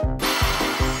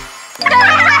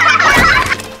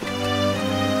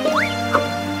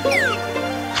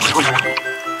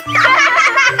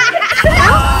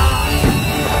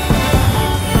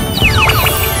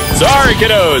 Sorry,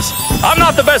 kiddos. I'm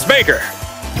not the best baker.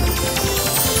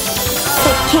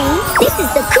 But Caine, this is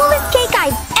the coolest cake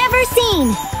I've ever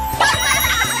seen.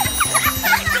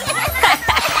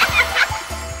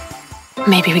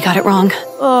 Maybe we got it wrong.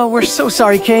 Oh, we're so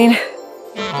sorry, Caine.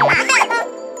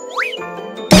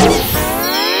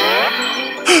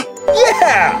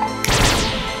 Yeah!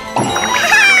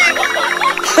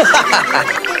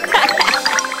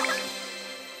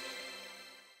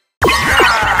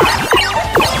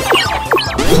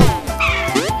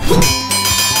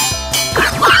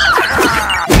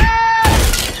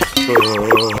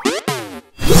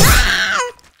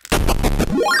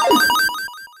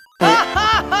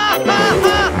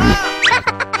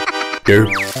 Here.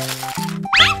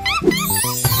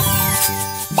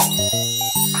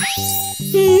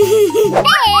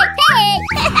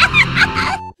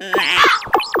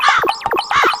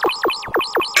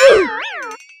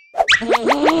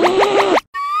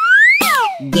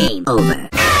 Game over.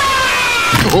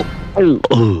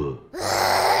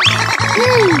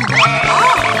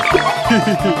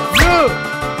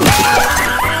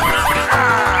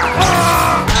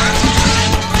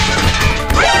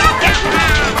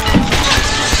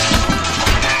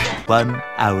 One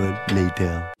hour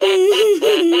later.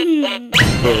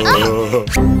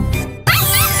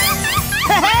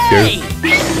 Here.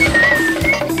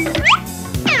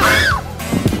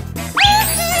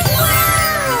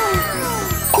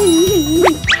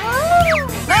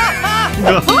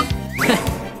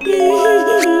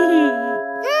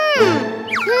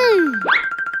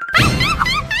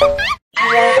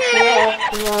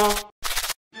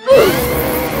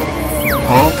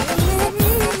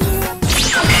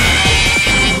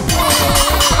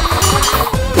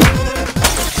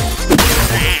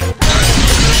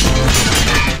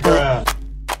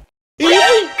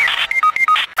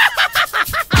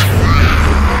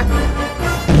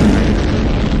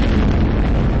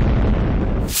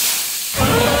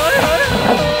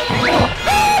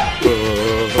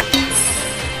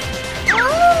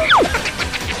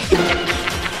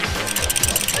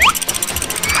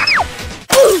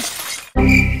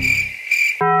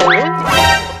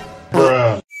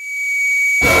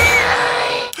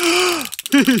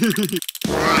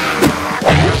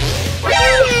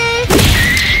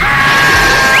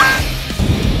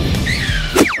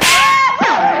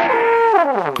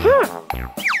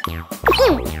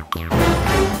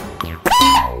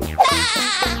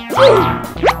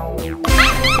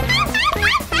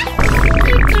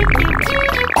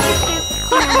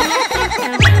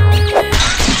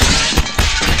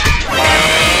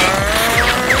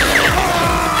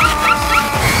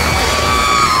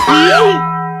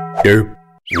 Here.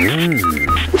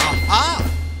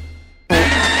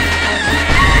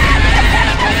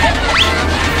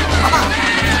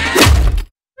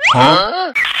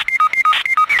 Huh?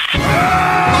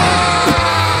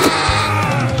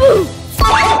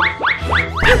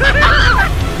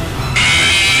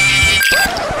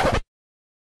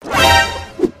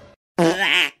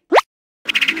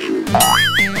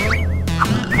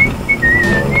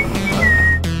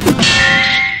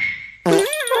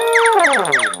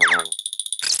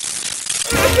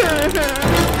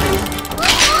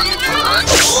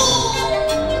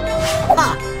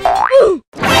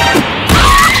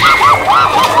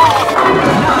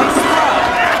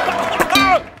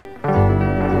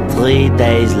 Three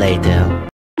days later.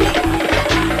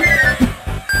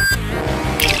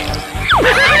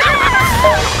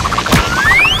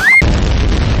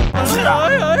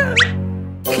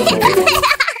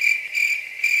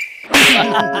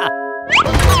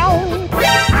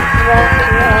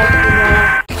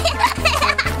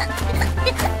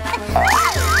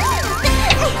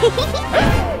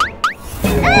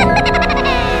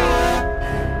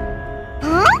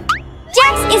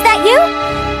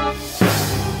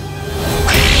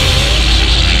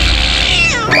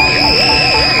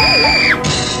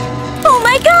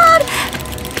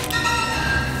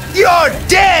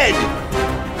 dead!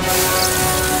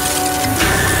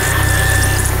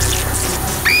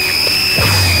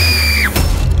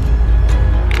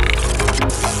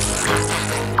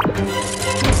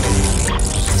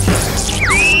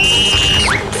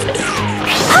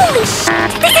 Holy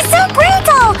shit! This is so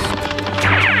brutal!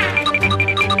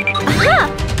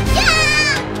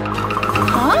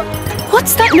 Huh?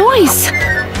 What's that noise?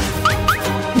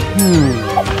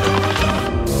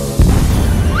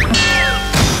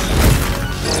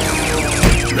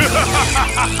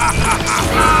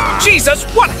 Jesus,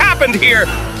 what happened here?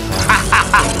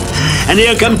 And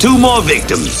here come 2 more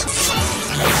victims.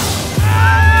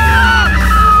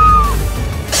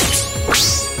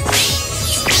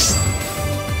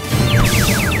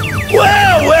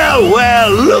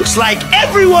 Well, looks like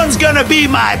everyone's gonna be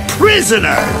my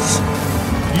prisoners.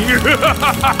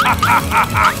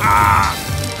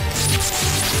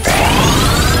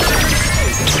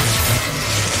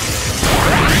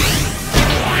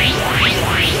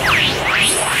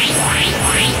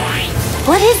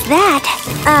 What is that?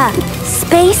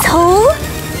 Space hole?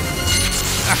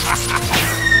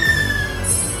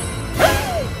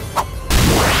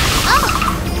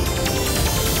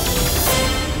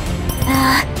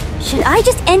 Should I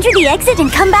just enter the exit and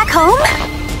come back home?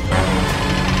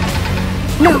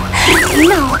 No,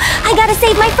 I gotta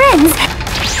save my friends.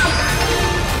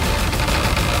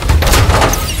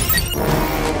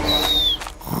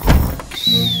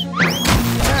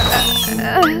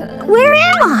 Where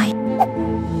am I?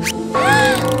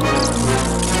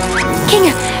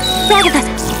 King, Ragatha.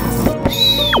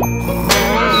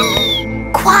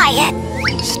 Quiet.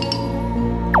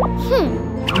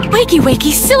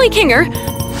 Wakey, silly Kinger.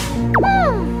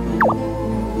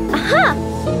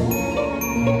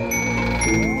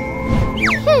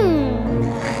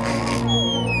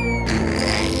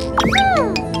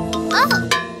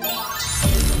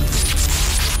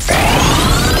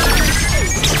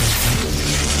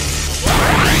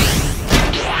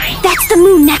 That's the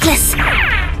moon necklace.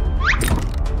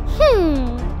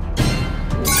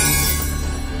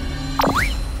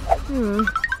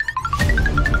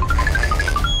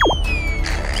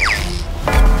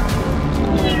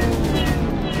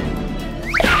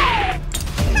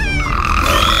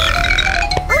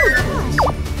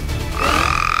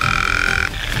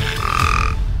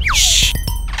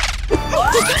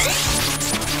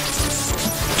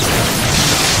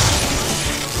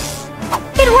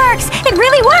 It works! It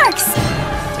really works!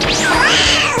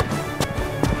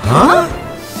 Huh?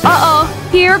 Uh-oh,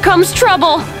 here comes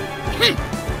trouble.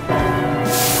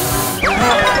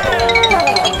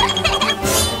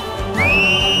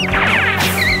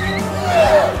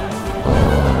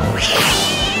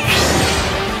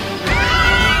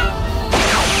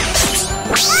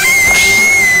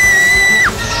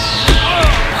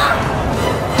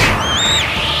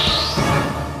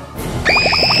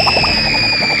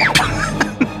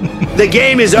 The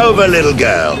game is over, little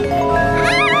girl.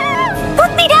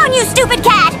 Put me down, you stupid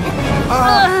cat!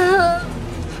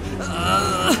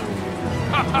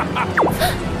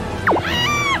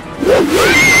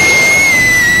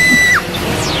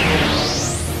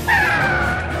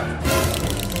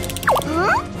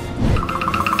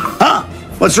 Huh?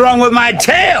 What's wrong with my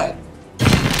tail?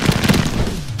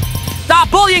 Stop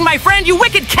bullying my friend, you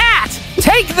wicked cat!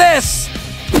 Take this!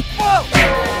 Whoa.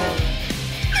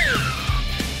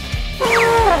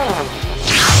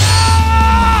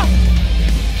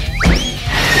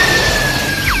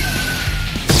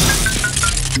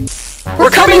 We're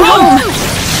coming home!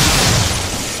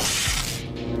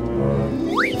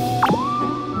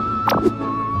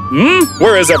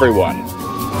 Where is everyone?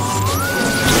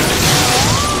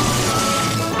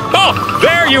 Oh,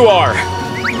 there you are!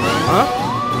 Huh?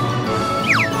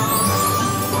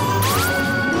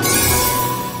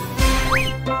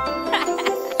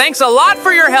 Thanks a lot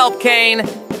for your help, Caine.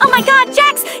 Oh my god,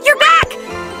 Jax, you're back!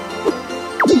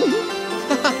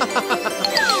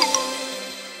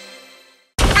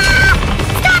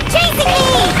 Stop chasing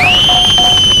me!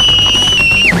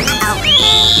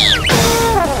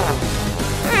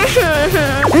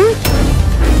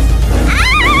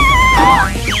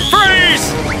 Freeze!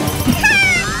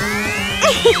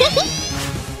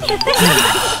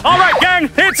 All right, gang,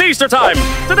 it's Easter time.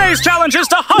 Today's challenge is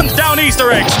to hunt down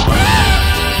Easter eggs.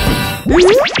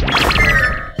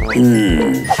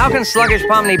 How can sluggish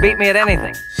Pomni beat me at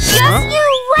anything? Just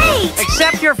you wait!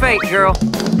 Accept your fate, girl.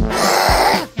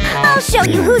 I'll show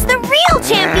you who's the real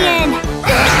champion!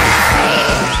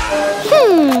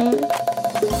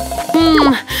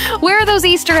 Where are those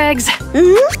Easter eggs? Hey,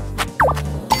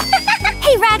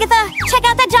 Ragatha, check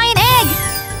out that giant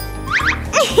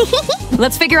egg!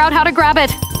 Let's figure out how to grab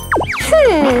it.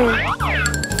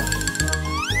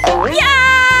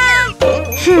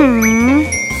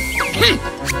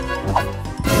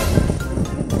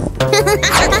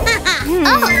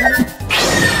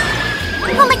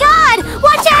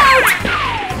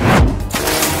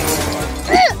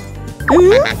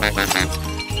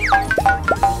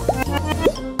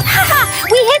 Haha!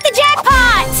 We hit the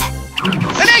jackpot!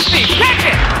 An XP! Catch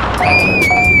it!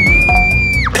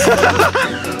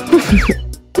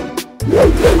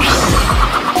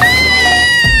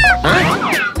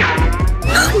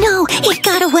 Oh no, it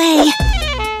got away.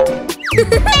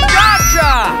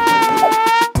 Gotcha!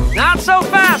 Not so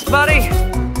fast, buddy.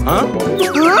 Huh?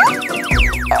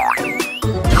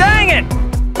 Dang it!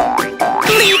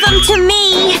 Leave them to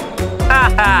me.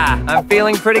 Haha! I'm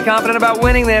feeling pretty confident about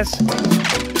winning this.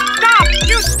 Stop!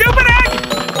 You stupid egg!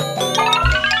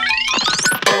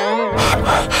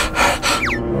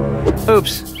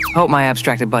 Oops. Hope my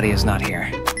abstracted buddy is not here.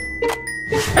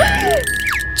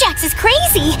 Jax is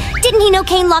crazy. Didn't he know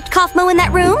Caine locked Kaufmo in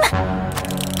that room?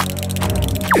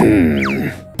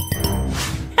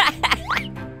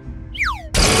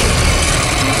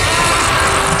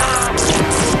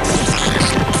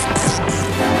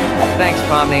 Thanks,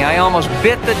 Pomni. I almost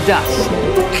bit the dust.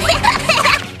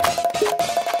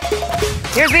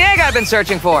 Here's the egg I've been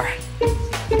searching for.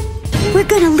 We're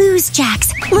gonna lose,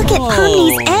 Jax. Look at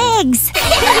Pomni's eggs.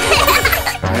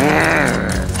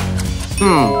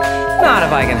 Not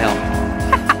if I can help it.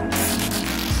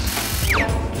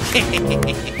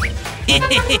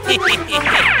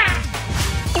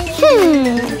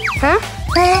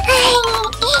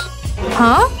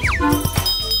 Huh?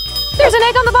 There's an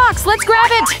egg on the box. Let's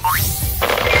grab it.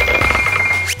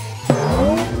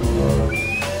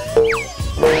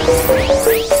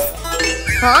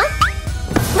 Huh?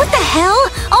 What the hell?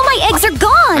 All my eggs are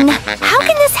gone. How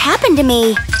can this happen to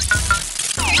me?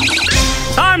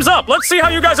 Time's up. Let's see how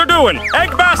you guys are doing.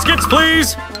 Egg baskets,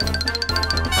 please.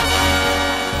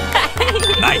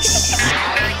 Nice.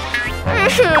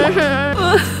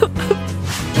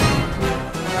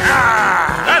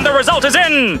 And the result is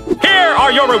in. Here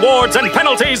are your rewards and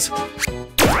penalties.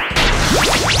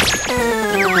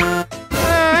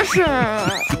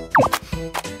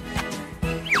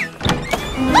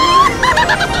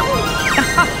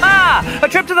 A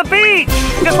trip to the beach!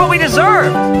 Just what we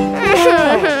deserve!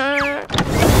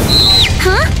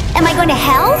 Huh? Am I going to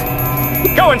hell?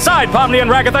 Go inside, Pomni and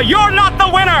Ragatha. You're not the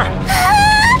winner!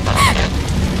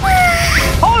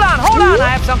 Hold on! I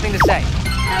have something to say.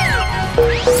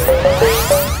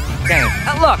 Okay,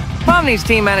 look, Pomni's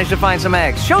team managed to find some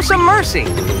eggs. Show some mercy.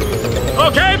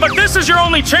 Okay, but this is your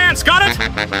only chance, got it? Yay!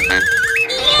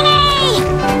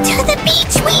 To the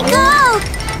beach we go!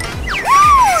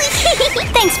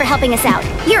 Thanks for helping us out.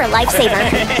 You're a lifesaver.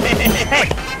 Hey,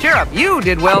 cheer up. You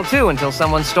did well, too, until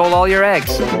someone stole all your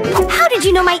eggs. How did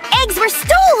you know my eggs were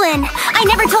stolen? I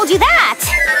never told you that.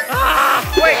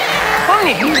 Wait,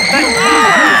 Pomni!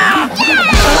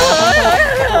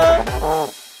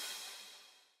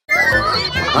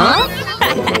 Huh?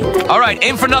 All right,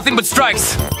 aim for nothing but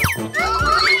strikes.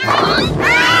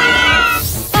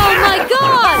 Oh my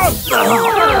god!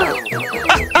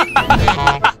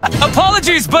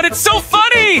 Apologies, but it's so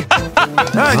funny!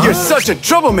 You're such a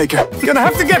troublemaker. You're gonna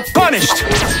have to get punished.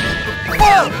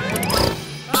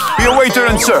 Be a waiter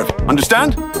and serve.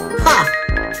 Understand?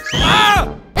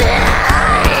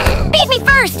 Beat me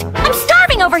first! I'm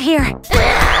starving over here!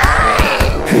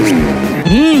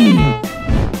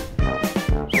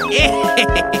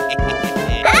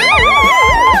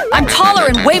 I'm taller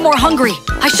and way more hungry.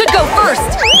 I should go first.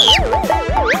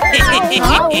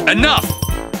 Enough!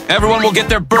 Everyone will get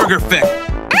their burger fix.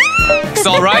 It's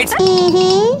all right?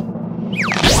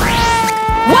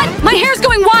 What? My hair's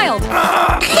going wild!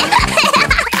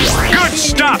 Good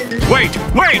stuff! Wait!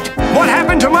 What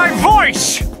happened to my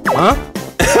voice? Huh?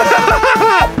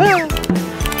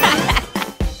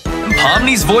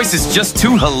 Pomni's voice is just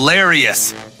too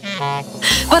hilarious.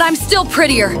 But I'm still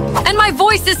prettier, and my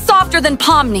voice is softer than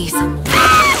Pomni's.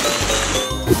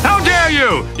 How dare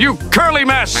you! You curly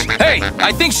mess! Hey,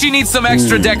 I think she needs some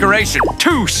extra decoration.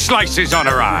 2 slices on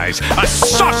her eyes, a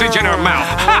sausage in her mouth.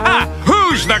 Ha ha!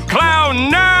 Who's the clown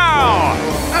now?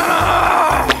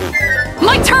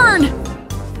 My turn!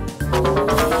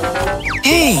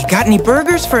 Hey, got any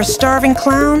burgers for a starving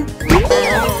clown?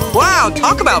 Wow,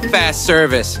 talk about fast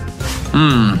service.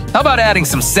 How about adding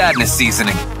some sadness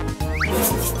seasoning?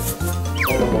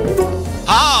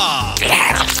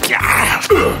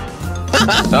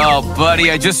 Oh,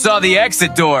 buddy, I just saw the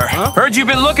exit door. Huh? Heard you've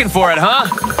been looking for it, huh?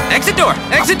 Exit door!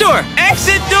 Exit door!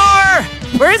 Exit door!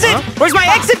 Where is it? Huh? Where's my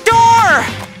exit door?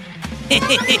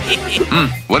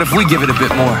 What if we give it a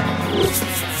bit more?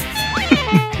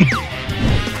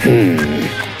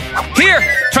 Here!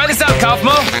 Try this out,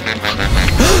 Kaufmo!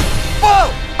 Whoa!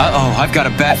 Uh-oh, I've got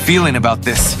a bad feeling about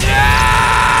this.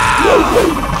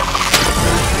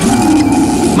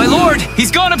 My lord,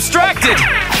 he's gone abstracted!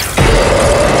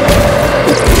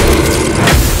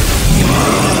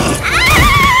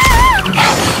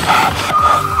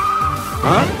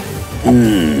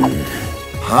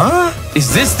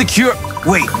 Is this the cure?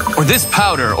 Wait, or this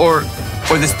powder, or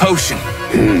this potion?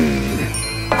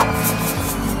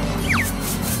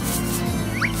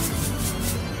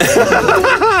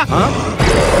 Huh?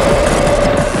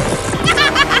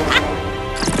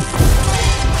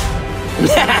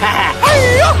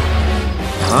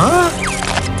 Huh?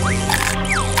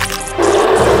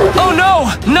 Oh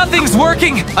no! Nothing's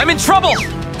working! I'm in trouble!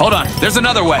 Hold on, there's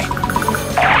another way.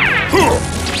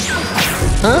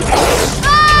 Huh?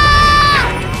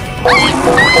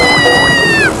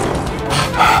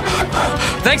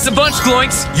 Thanks a bunch,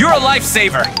 Gloinks. You're a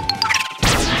lifesaver.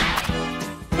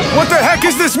 What the heck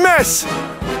is this mess?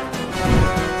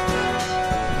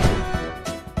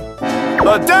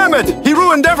 Damn it! He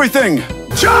ruined everything!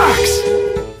 Jax!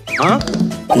 Huh?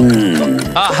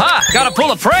 Aha! Gotta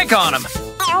pull a prank on him.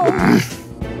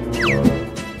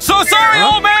 So sorry,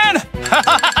 old man!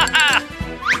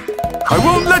 I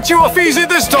won't let you off easy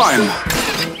this time!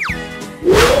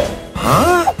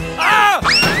 Huh? Ah!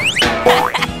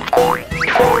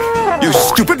 You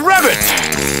stupid rabbit!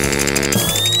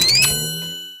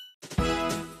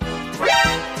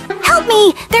 Help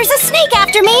me! There's a snake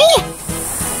after me!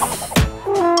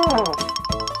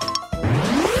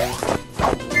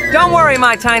 Don't worry,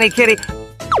 my tiny kitty.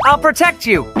 I'll protect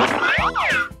you.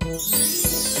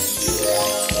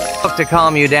 To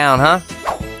calm you down, huh?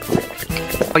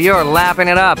 Oh, you're lapping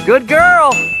it up. Good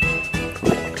girl!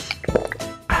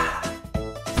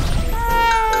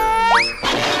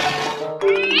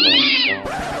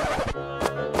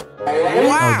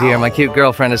 Oh dear, my cute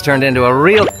girlfriend has turned into a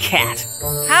real cat.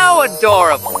 How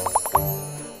adorable!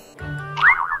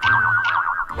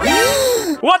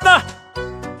 What the?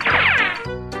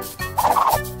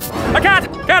 A cat!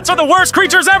 Cats are the worst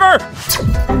creatures ever!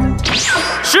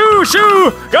 Shoo,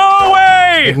 shoo! Go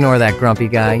away! Ignore that grumpy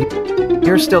guy.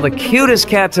 You're still the cutest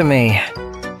cat to me.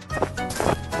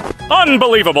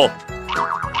 Unbelievable!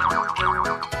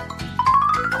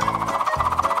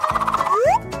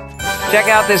 Check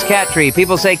out this cat tree.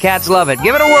 People say cats love it.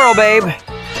 Give it a whirl, babe.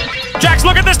 Jax,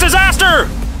 look at this disaster!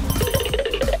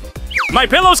 My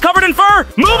pillow's covered in fur!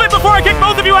 Move it before I kick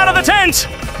both of you out of the tent!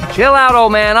 Chill out,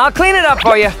 old man. I'll clean it up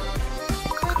for you.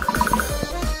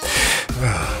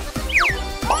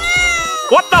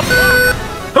 What the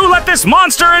f? Who let this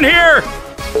monster in here?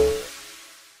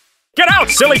 Get out,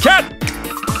 silly cat!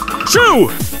 Shoo!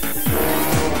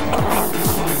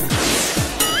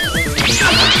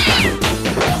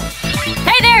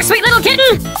 Hey there, sweet little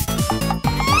kitten!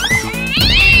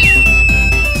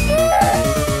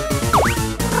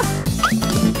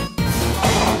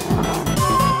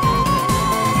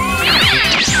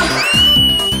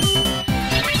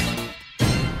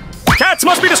 Cats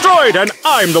must be destroyed, and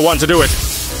I'm the one to do it.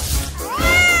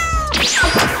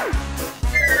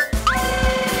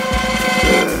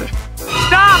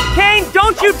 Stop, Caine!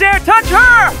 Don't you dare touch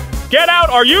her! Get out,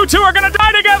 or you two are gonna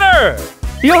die together!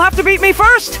 You'll have to beat me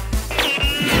first!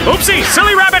 Oopsie,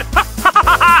 silly rabbit! Ha ha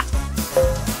ha ha!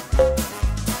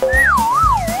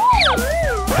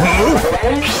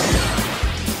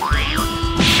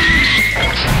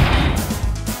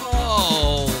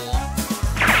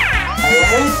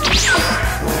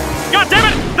 God damn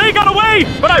it! They got away!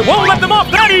 But I won't let them off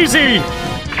that easy!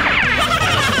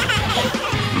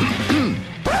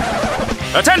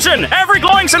 Attention! Every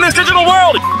Gloinks in this digital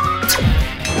world!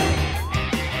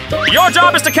 Your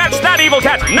job is to catch that evil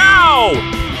cat now!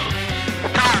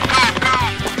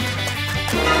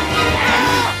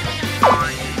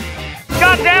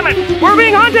 God damn it! We're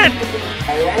being hunted!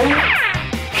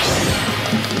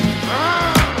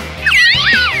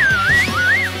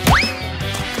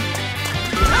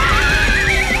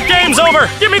 Game's over!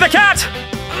 Give me the cat!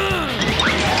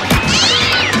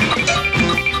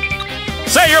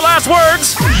 Say your last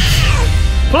words!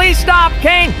 Please stop,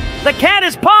 Caine! The cat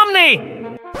is Pomni!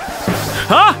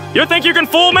 Huh? You think you can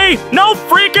fool me? No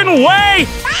freaking way!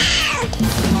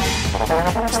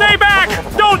 Stay back!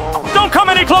 Don't come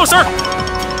any closer!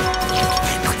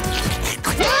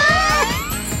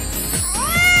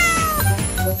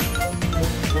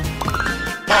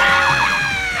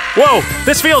 Whoa,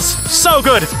 this feels so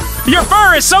good! Your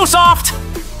fur is so soft!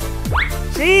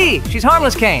 See, she's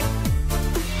harmless, Caine.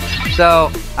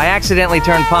 So, I accidentally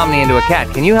turned Pomni into a cat.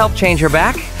 Can you help change her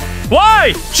back?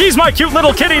 Why? She's my cute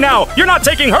little kitty now! You're not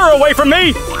taking her away from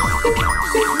me! No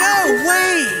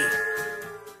way!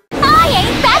 I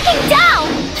ain't backing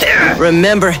down!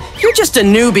 Remember, you're just a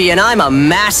newbie and I'm a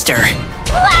master.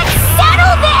 Let's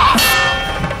settle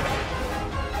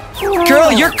this!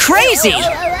 Girl, you're crazy!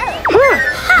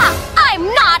 Ha! I'm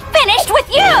not finished with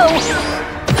you!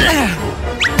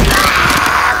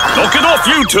 Knock it off,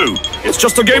 you two! It's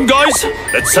just a game, guys.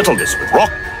 Let's settle this with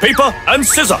rock, paper, and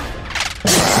scissors.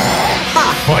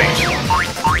 Fight.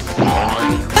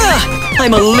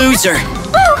 I'm a loser.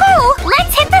 Woohoo!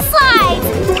 Let's hit the slide!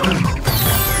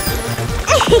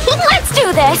 Let's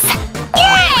do this!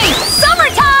 Yay!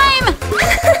 Summertime!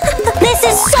 This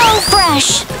is so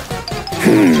fresh!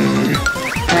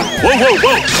 Whoa, whoa,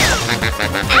 whoa!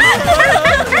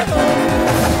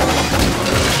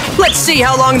 Let's see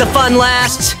how long the fun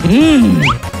lasts. No!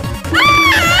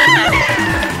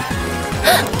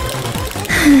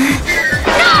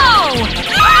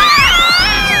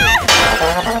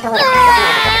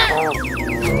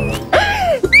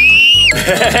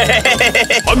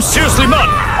 I'm seriously mad.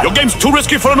 Your game's too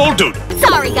risky for an old dude.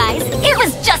 Sorry, guys. It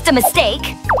was just a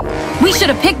mistake. We should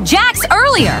have picked Jax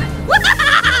earlier.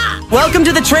 Welcome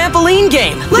to the trampoline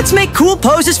game. Let's make cool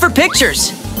poses for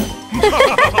pictures.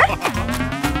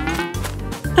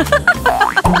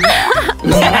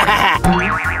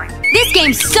 This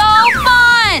game's so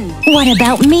fun! What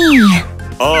about me?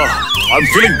 I'm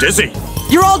feeling dizzy.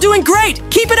 You're all doing great.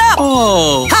 Keep it up.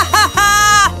 Oh. Ha ha ha!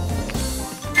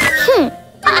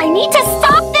 I need to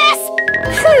stop this!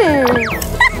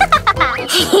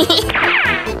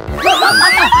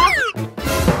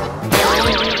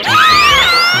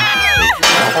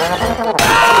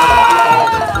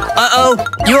 Uh-oh.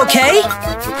 You okay?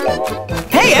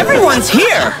 Hey, everyone's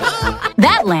here.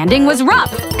 That landing was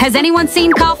rough. Has anyone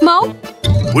seen Kaufmo?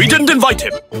 We didn't invite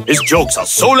him. His jokes are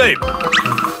so lame.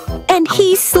 And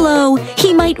he's slow.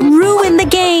 He might ruin the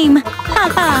game.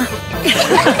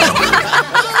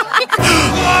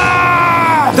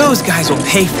 Those guys will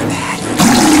pay for that.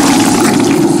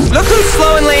 Look who's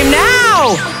slow and lame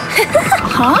now!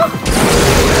 Huh?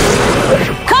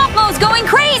 Kaufmo's going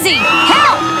crazy!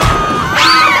 Help!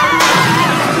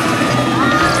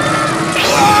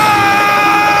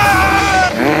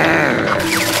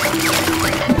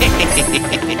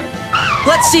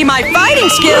 Let's see my fighting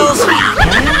skills!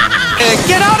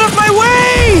 Get out of my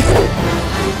way!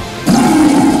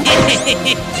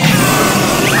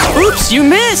 Oops, you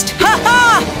missed! Ha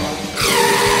ha!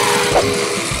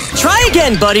 Try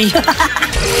again, buddy!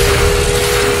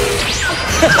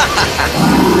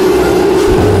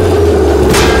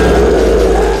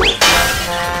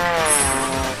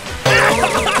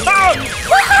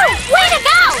 Woohoo! Way to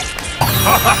go!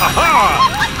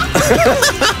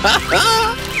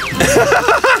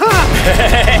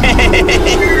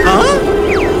 Huh?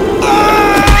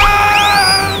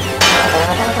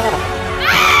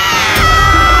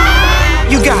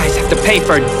 You guys have to pay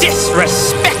for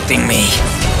disrespecting me.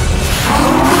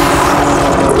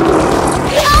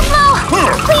 Kaufmo!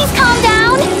 Please calm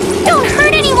down! Don't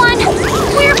hurt anyone!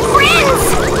 We're friends!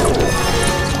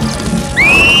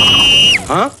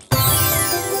 Huh?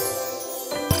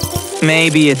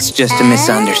 Maybe it's just a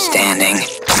misunderstanding.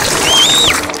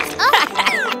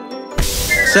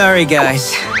 Sorry,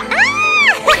 guys.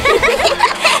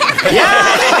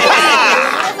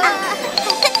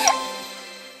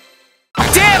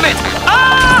 Damn it!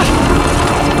 Ah!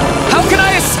 How can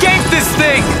I escape this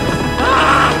thing?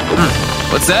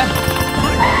 What's that?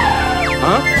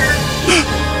 Huh?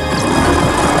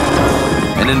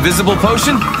 An invisible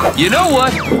potion? You know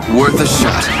what? Worth a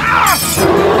shot.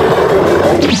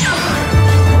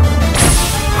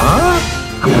 Huh?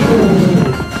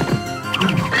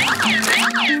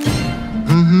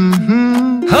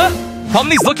 Huh?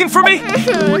 Pomni's looking for me?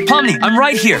 Pomni, I'm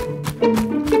right here.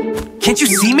 Can't you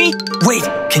see me? Wait,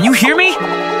 can you hear me?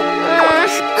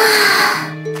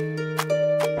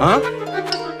 Huh?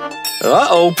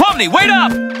 Uh-oh. Pomni, wait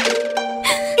up!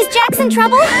 Is Jax in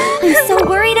trouble? I'm so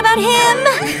worried about him.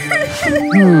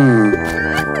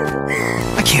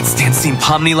 I can't stand seeing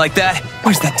Pomni like that.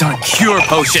 Where's that darn cure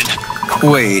potion?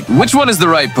 Wait, which one is the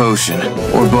right potion?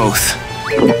 Or both?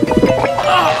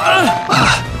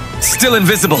 Still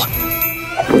invisible.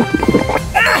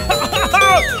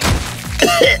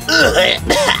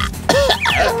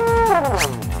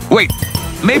 Wait,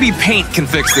 maybe paint can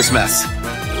fix this mess.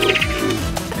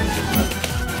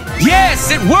 Yes,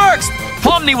 it works!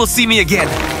 Pomni will see me again.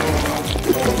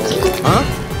 Huh?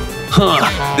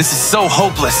 Huh, this is so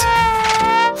hopeless.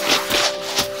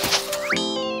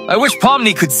 I wish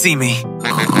Pomni could see me.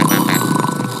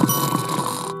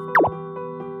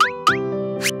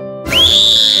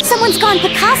 Someone's gone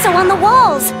Picasso on the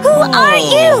walls. Who are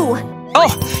you?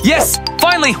 Oh, yes!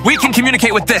 Finally, we can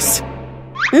communicate with this.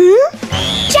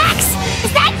 Jax,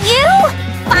 is that you?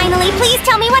 Finally, please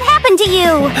tell me what happened to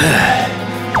you.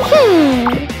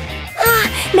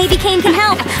 Maybe Caine can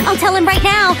help. I'll tell him right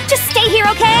now. Just stay here,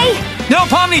 okay? No,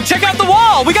 Pomni, check out the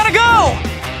wall! We gotta go!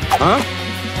 Huh?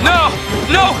 No!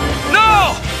 No!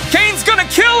 No! Caine's It's gonna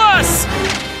kill us!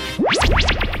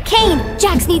 Caine,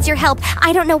 Jax needs your help.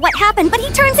 I don't know what happened, but he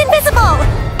turns invisible!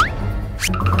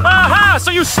 Aha!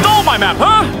 So you stole my map,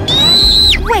 huh?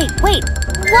 Wait.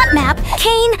 What map?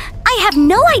 Caine, I have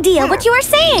no idea what you are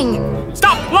saying!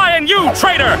 Stop lying, you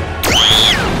traitor!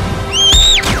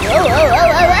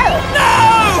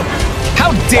 No!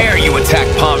 How dare you attack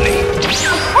Pomni?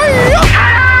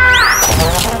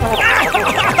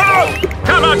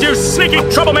 How about you, sneaky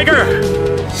troublemaker?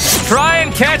 Try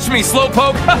and catch me,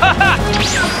 slowpoke!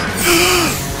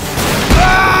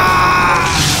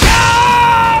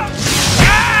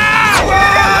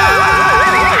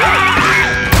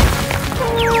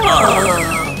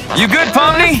 You good,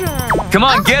 Pomni? Come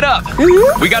on, get up!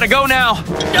 We gotta go now!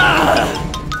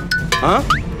 Huh?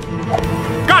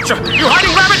 Gotcha! You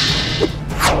hiding rabbit!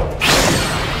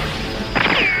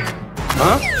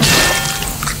 Huh?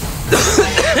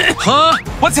 Huh?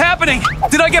 What's happening?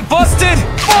 Did I get busted?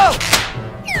 Whoa!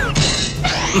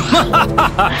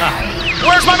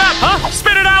 Where's my map, huh?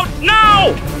 Spit it out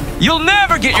now! You'll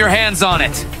never get your hands on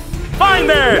it! Fine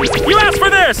then! You asked for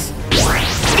this!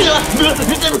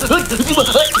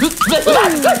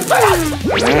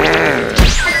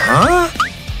 Huh?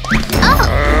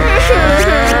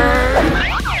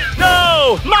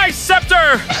 No! My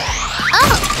scepter!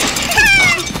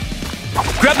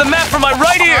 Grab the map from my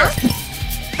right ear!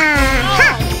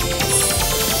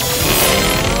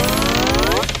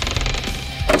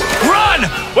 Run!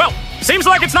 Well, seems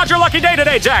like it's not your lucky day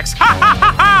today, Jax. Ha ha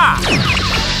ha ha!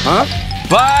 Huh?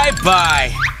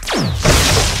 Bye-bye.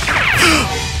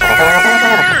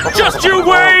 Just you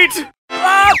wait!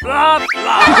 Blah, blah,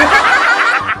 blah.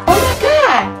 Oh my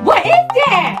god! What is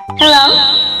that? Hello?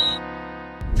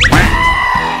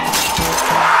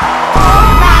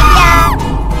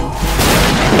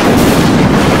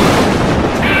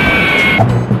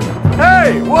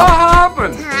 Hey, what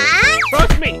happened?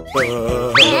 Trust me.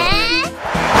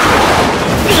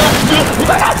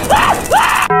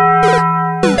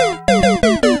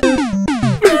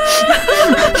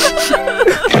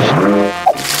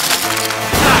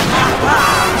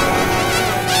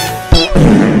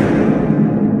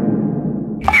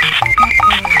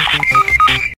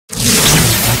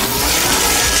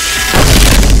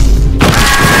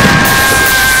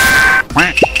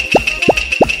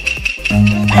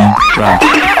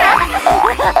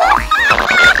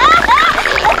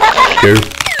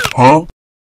 Huh?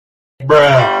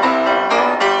 Bruh.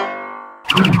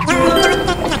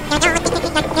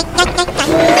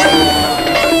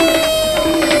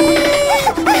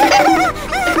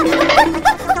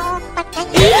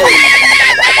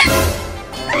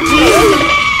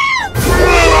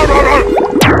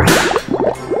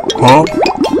 Huh?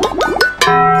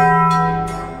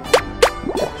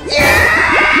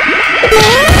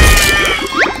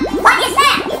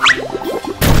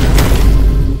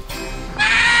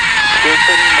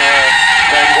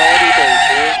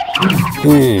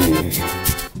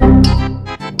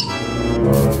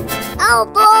 Oh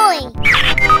boy!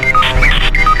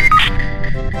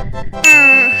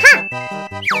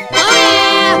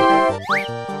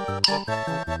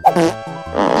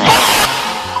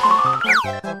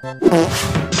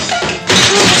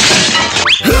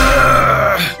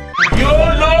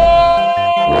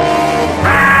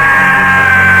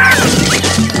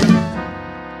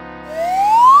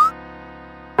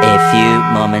 A few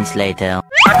moments later.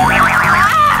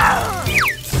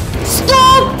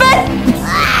 Stop it!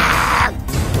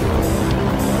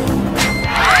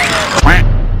 Hey,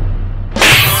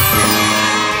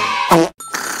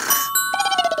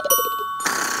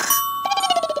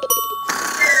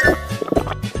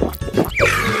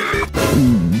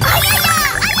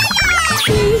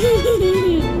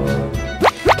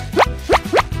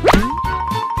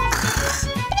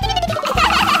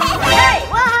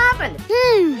 what happened?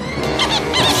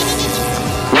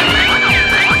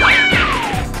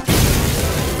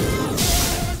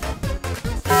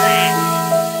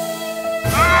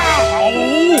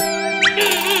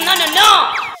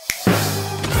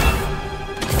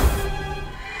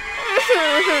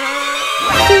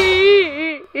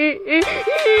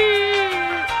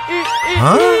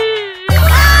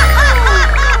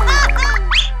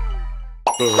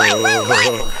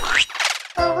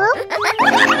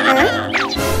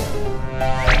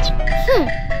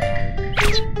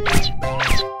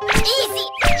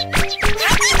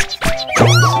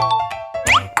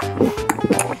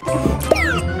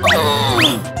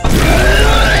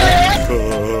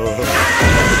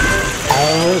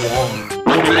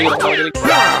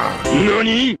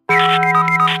 NANI?!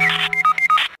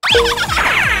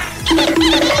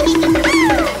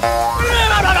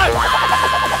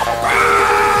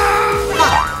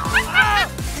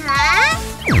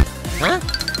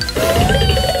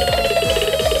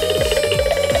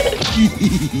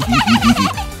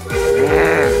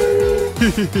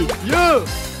 Yo!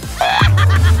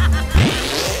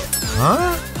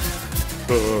 Huh?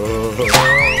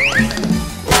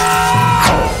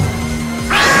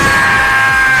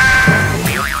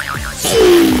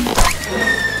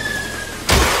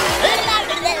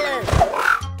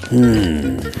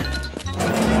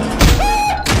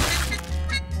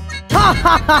 Ha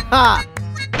ha ha ha!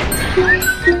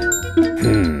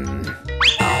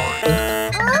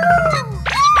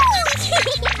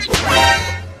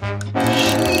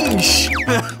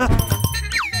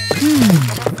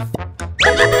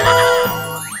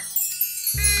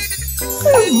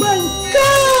 Oh my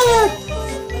god!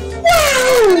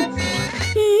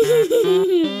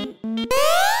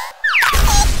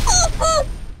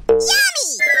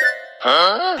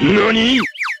 Wow! Yummy!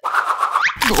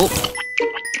 Huh?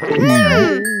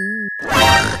 Nani?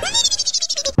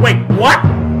 Wait, what?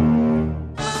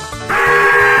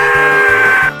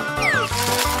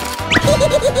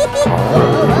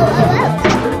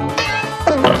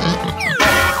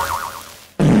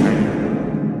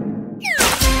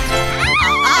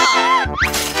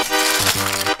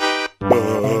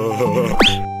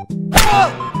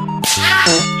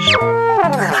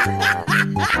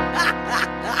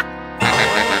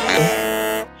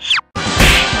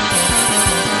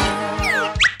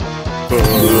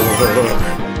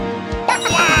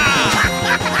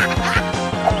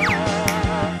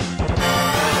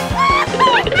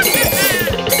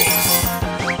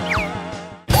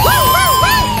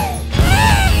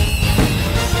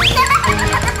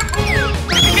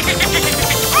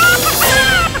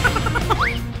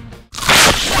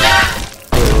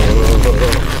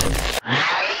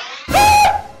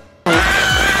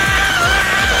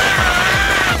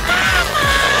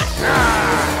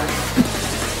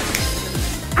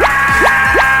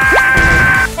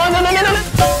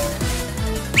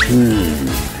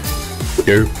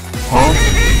 Go.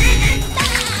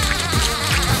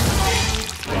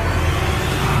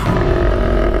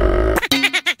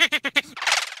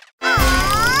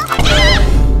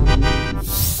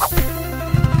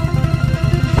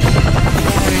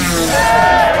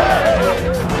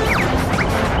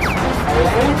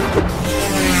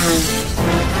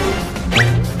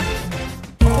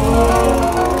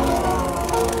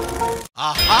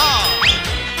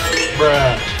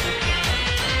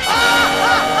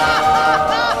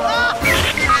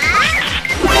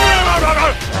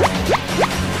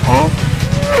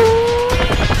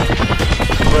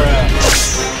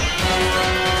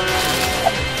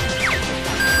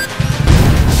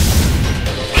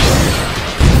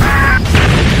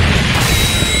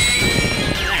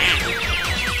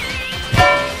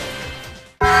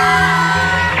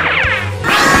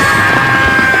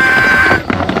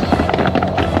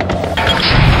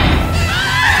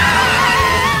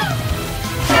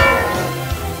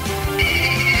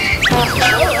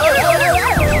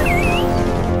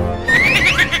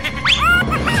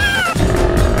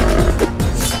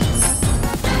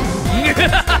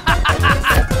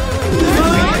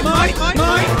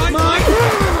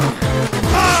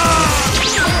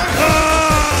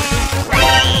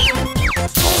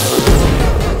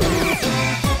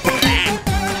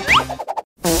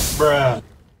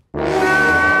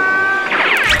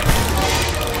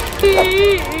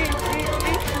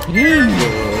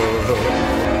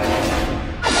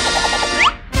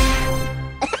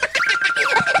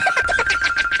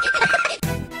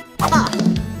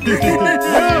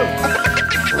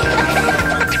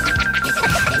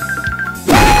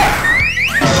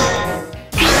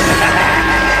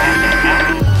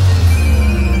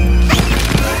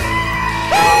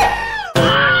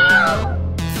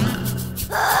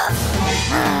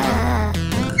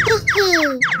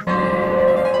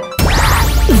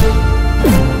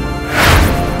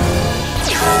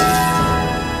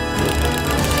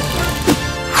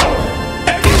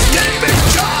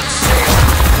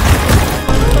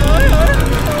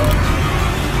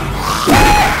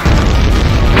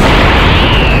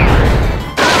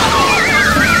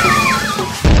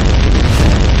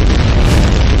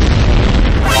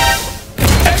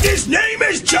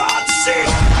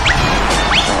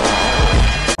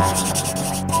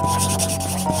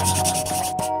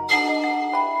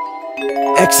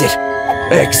 Exit!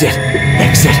 Exit!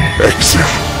 Exit!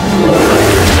 Exit!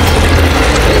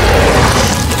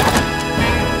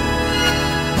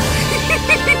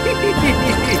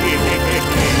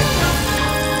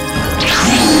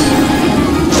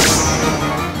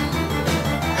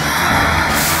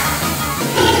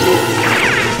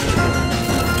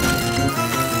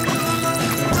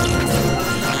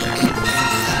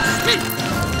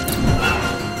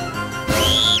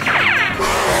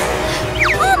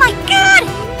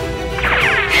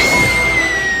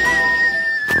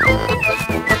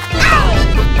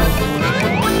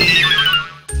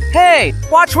 Hey,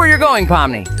 watch where you're going,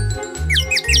 Pomni.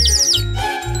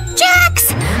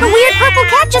 Jax! A weird purple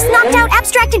cat just knocked out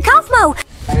abstracted Kaufmo.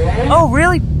 Oh,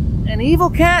 really? An evil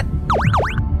cat?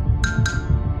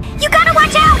 You gotta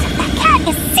watch out! That cat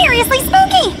is seriously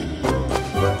spooky!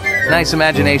 Nice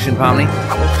imagination, Pomni.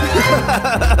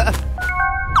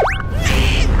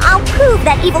 I'll prove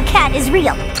that evil cat is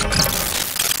real.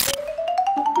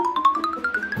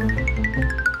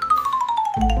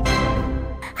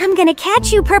 I'm gonna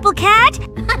catch you, purple cat!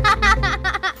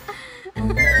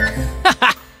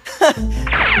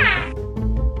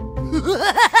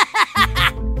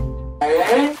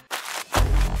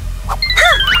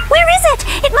 Where is it?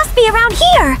 It must be around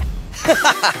here!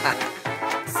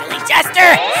 Silly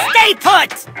jester, stay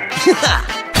put!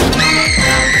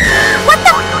 What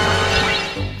the?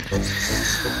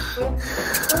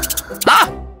 Huh?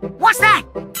 What's that?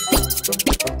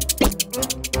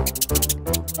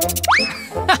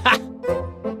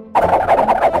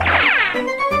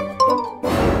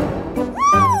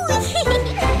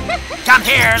 Come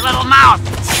here, little mouse!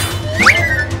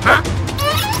 Huh?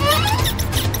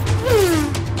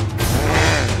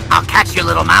 I'll catch you,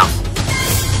 little mouse.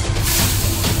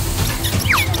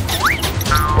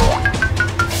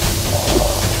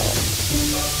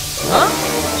 Huh?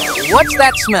 What's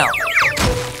that smell?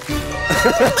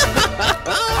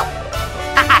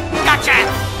 Gotcha!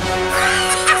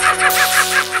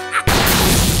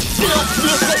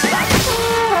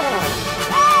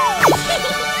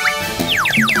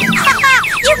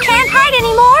 You can't hide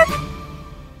anymore!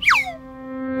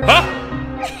 Huh?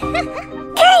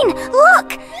 Caine, look!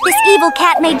 This evil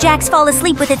cat made Jax fall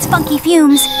asleep with its funky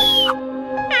fumes.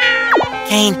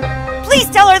 Caine, please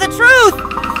tell her the truth!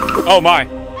 Oh my.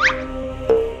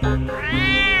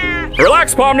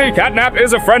 Relax, Pomni. Catnap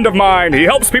is a friend of mine. He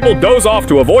helps people doze off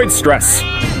to avoid stress.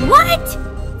 What?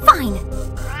 Fine.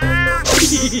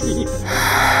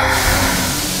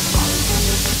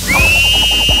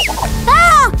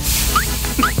 Ah!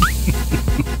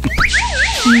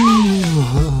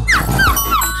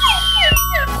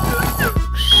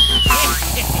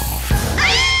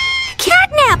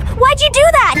 Catnap! Why'd you do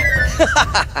that?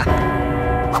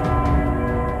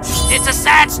 It's a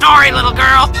sad story, little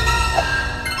girl.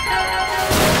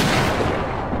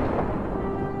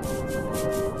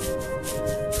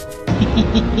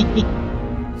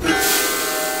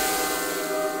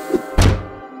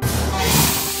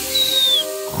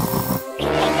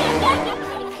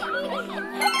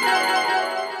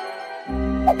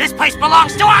 This place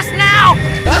belongs to us now!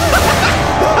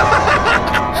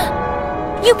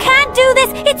 You can't do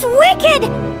this! It's wicked!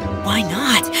 Why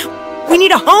not? We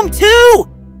need a home too!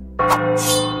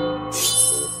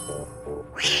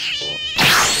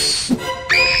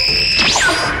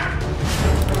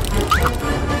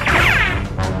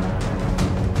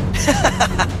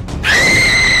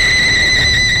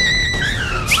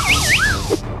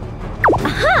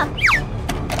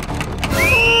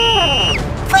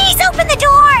 Please open the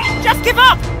door! Just give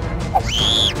up!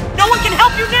 No one can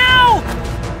help you now!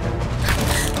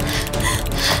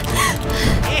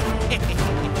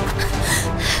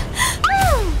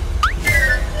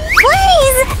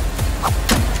 Please!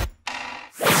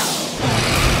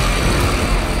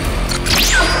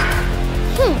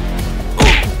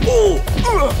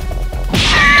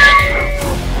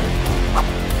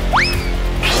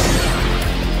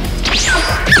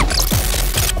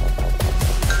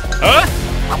 Huh?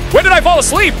 When did I fall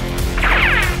asleep?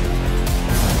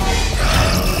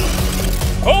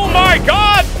 Oh my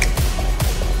god!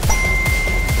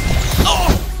 Oh,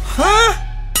 huh?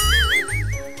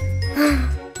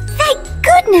 Thank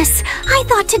goodness! I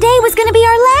thought today was gonna be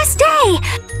our last day!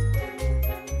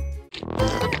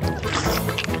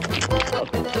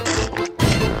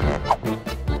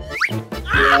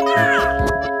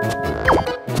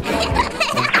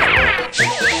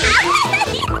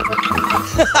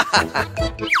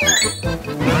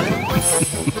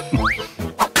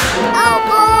 Oh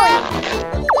boy!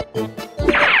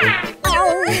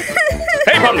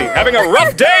 Hey, Pomni, having a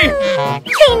rough day?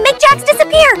 Caine, make Jax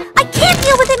disappear! I can't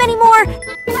deal with him anymore!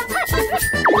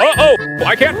 Uh-oh,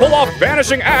 I can't pull off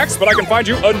vanishing acts, but I can find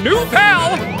you a new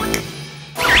pal!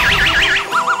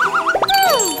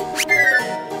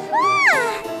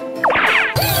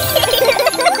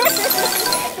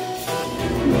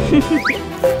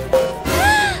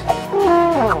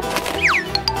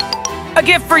 A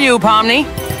gift for you, Pomni.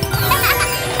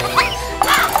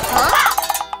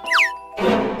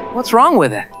 What's wrong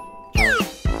with it?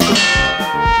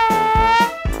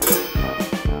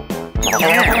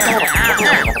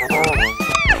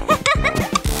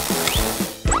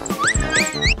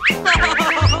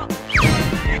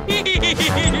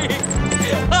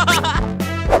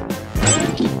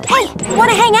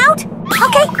 Want to hang out?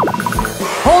 Okay.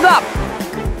 Hold up!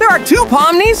 There are 2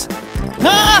 Pomnis?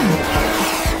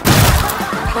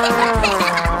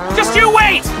 Just you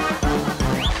wait!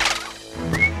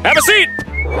 Have a seat!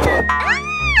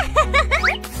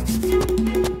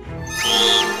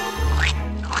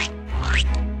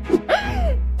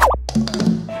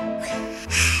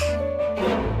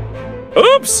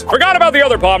 Oops! Forgot about the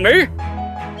other Pomni.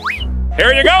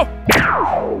 Here you go.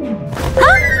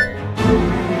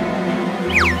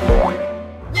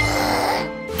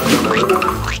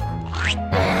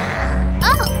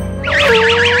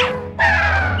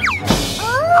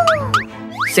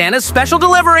 Santa's special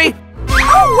delivery!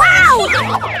 Oh, wow!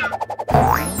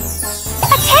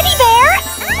 A teddy bear?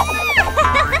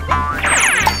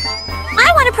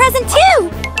 I want a present too!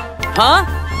 Huh?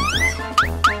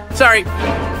 Sorry,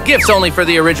 gifts only for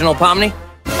the original Pomni.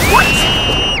 What?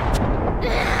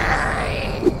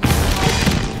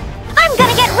 I'm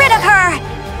gonna get rid of her!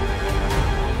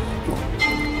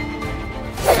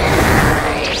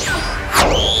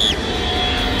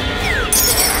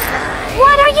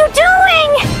 What are you doing?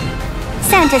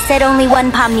 Santa said only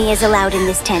one Pomni is allowed in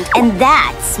this tent, and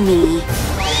that's me.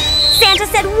 Santa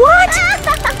said what?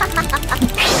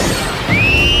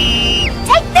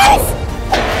 Take this!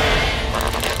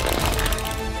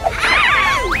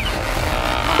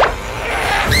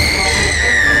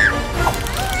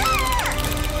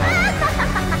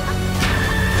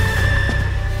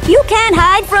 You can't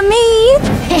hide from me!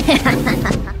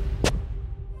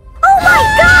 Oh my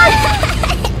God!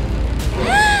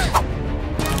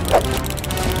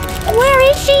 Where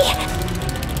is she?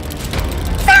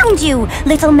 Found you,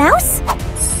 little mouse!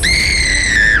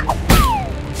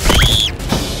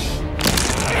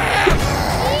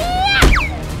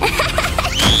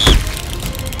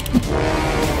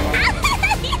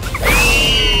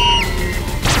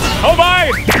 Oh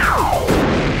my!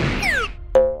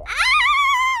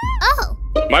 Oh!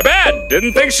 My bad!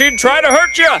 Didn't think she'd try to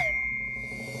hurt you!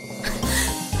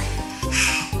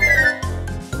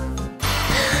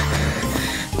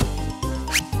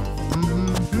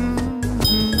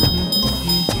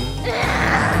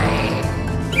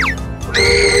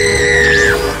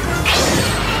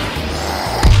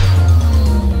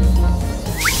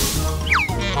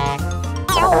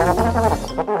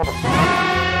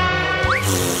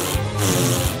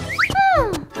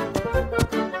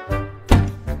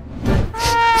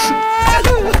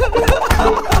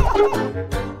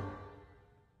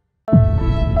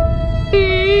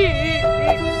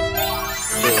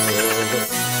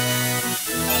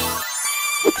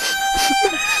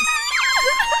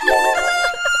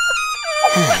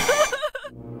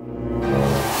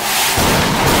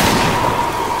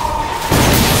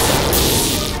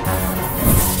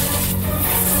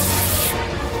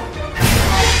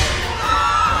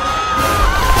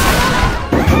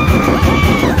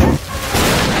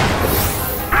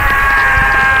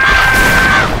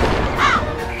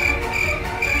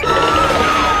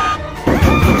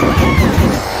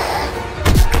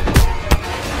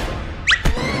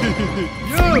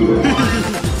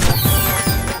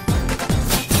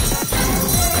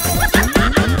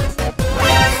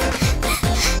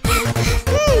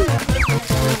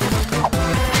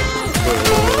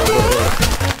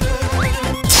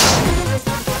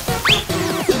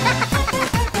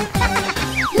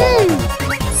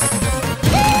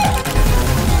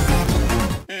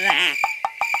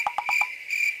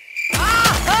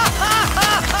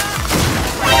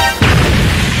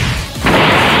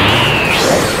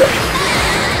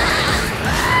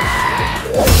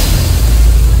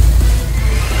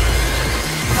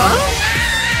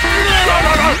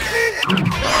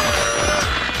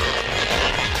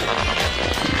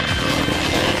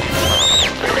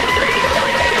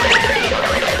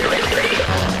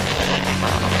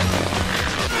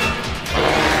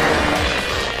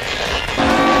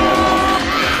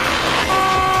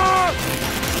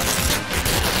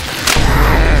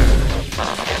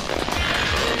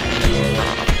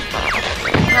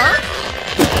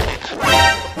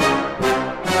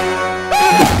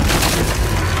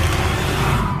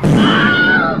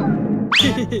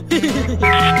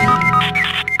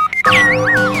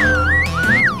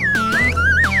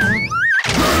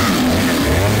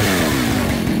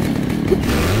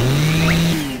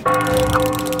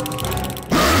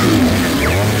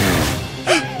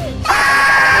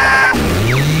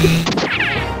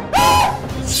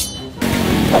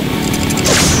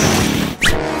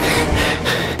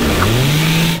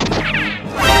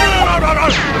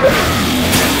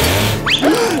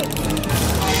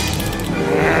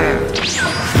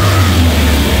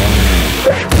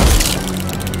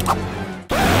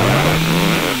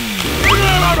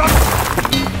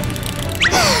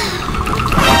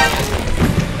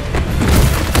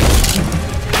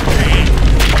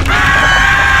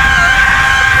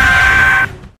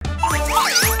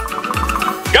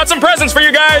 Got some presents for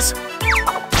you guys!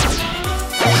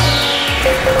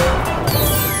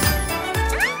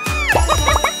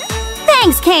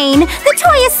 Thanks, Caine. The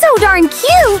toy is so darn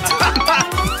cute.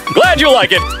 Glad you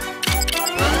like it.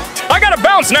 I gotta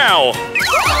bounce now.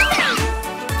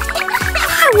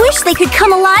 I wish they could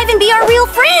come alive and be our real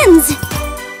friends.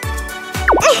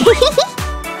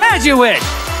 As you wish.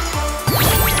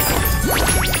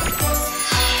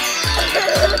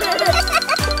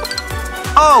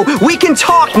 Oh, we can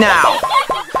talk now!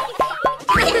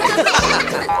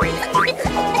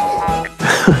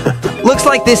 Looks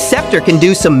like this scepter can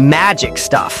do some magic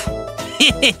stuff. Who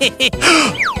did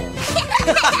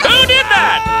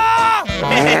that?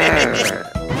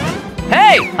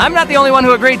 Hey, I'm not the only one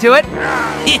who agreed to it.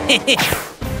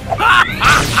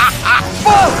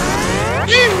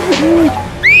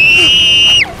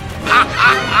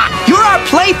 You're our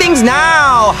playthings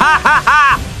now! Ha ha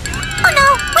ha! Oh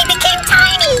no, we became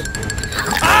tiny!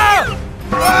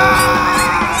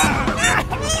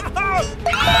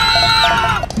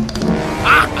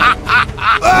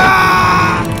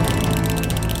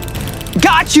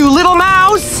 Got you, little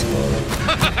mouse!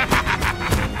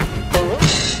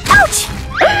 Ouch!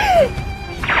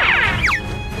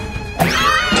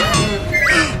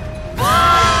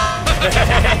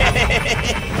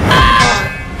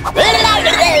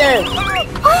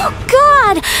 Oh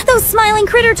God! Those smiling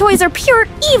critter toys are pure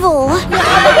evil!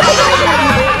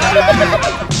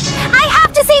 I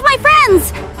have to save my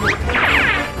friends!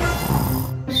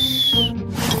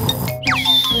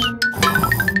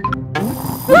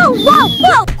 Whoa, whoa,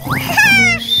 whoa!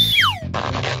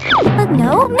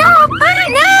 No, no, no!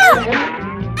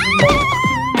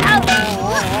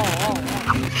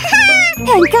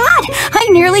 Thank God! I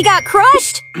nearly got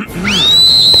crushed!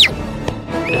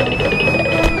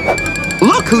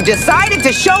 Look who decided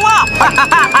to show up! Ha ha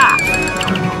ha ha!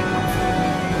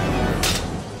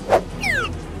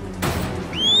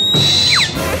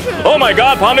 Oh my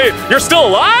God, Pomni, you're still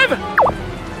alive?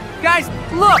 Guys,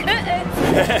 look!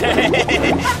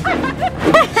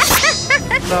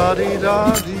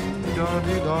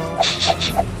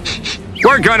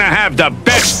 We're gonna have the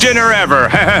best dinner ever!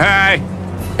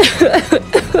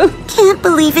 Can't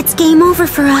believe it's game over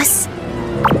for us.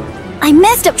 I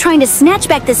messed up trying to snatch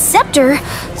back the scepter.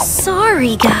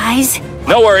 Sorry, guys.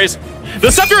 No worries.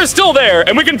 The scepter is still there,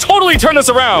 and we can totally turn this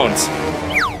around.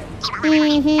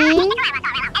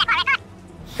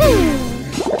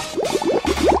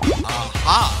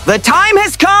 The time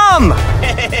has come!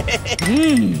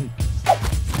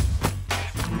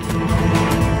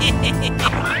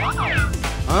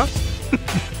 Huh?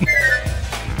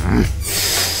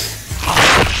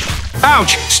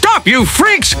 Ouch! Stop, you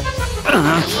freaks!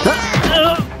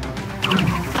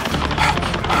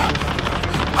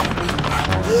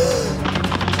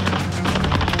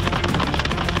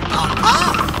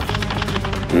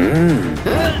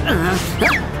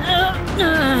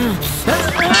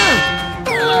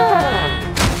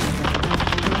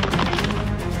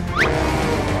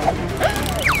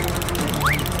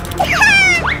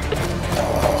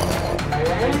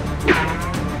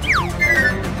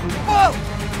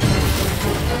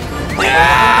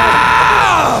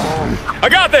 I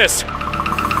got this!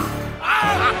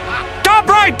 Stop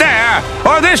right there,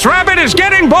 or this rabbit is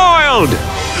getting boiled!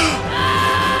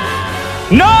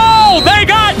 No! They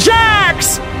got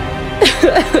Jax!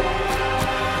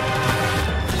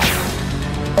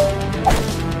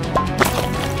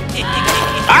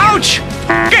 Ouch!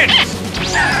 Get!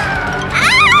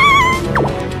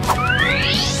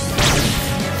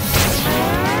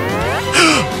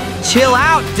 Chill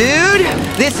out, dude!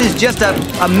 This is just a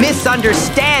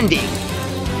misunderstanding.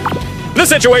 The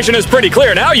situation is pretty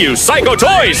clear now, you psycho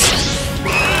toys!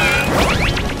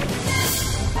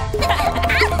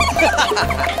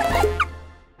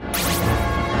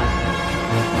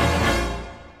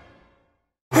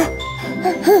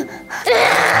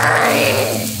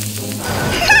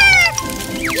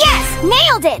 Yes!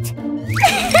 Nailed it!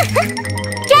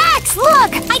 Jax,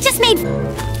 look! I just made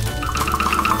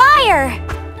fire!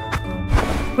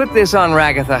 Put this on,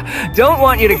 Ragatha. Don't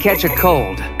want you to catch a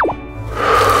cold.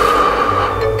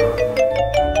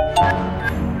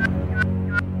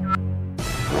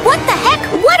 What the heck?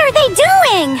 What are they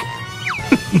doing?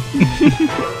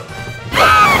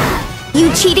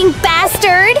 You cheating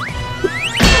bastard!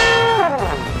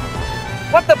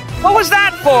 What was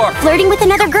that for? Flirting with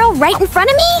another girl right in front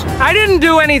of me? I didn't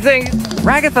do anything.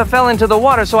 Ragatha fell into the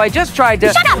water, so I just tried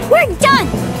to— Shut up! We're done!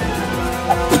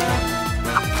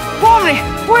 Pomni!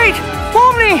 Wait!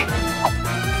 Pomni!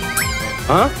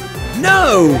 Huh?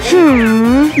 No!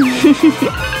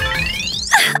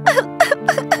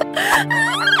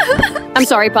 I'm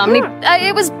sorry, Pomni.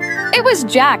 It was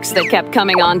Jax that kept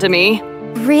coming on to me.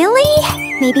 Really?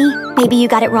 Maybe you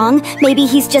got it wrong. Maybe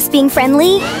he's just being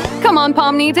friendly. Come on,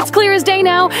 Pomni. It's clear as day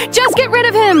now. Just get rid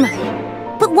of him.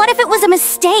 But what if it was a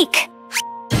mistake?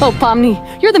 Oh, Pomni,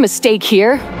 you're the mistake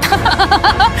here.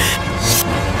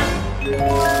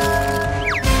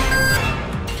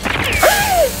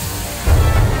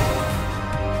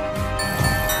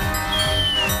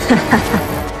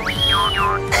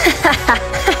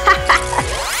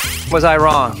 Was I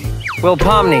wrong? Will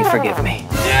Pomni forgive me?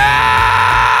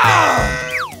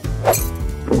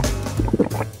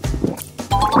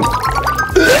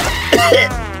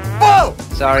 Whoa!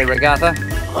 Sorry, Ragatha.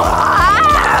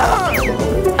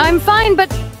 I'm fine,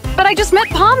 but I just met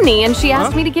Pomni and she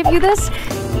asked me to give you this.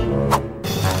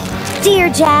 Dear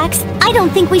Jax, I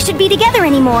don't think we should be together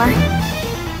anymore.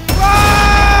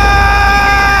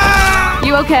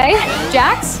 You okay,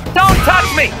 Jax? Don't touch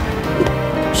me!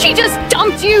 She just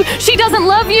dumped you! She doesn't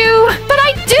love you! But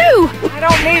I do! I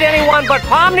don't need anyone but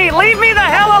Pomni! Leave me the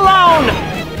hell alone!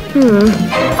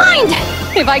 Fine!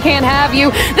 If I can't have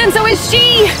you, then so is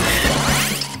she!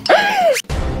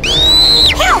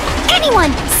 Help!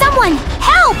 Anyone! Someone!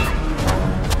 Help!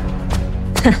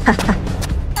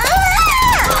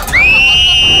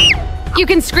 You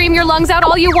can scream your lungs out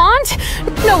all you want.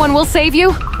 No one will save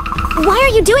you. Why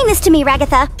are you doing this to me,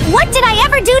 Ragatha? What did I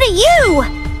ever do to you?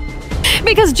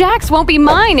 Because Jax won't be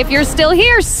mine if you're still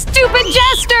here, stupid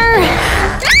jester!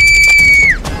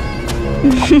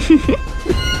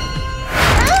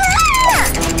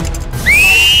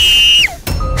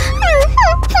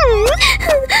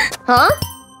 Huh?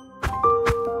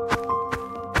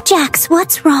 Jax,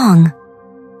 what's wrong?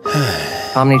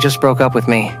 Pomni just broke up with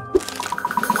me.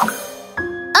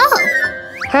 Oh.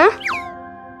 Huh?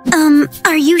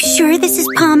 Are you sure this is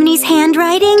Pomni's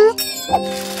handwriting?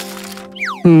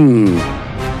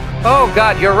 Oh,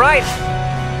 God, you're right.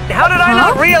 How did I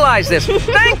not realize this?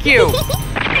 Thank you!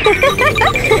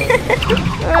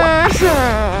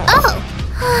 Oh.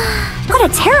 What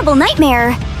a terrible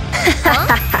nightmare.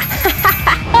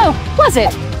 Oh, was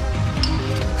it?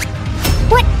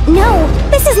 What? No,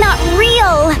 this is not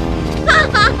real.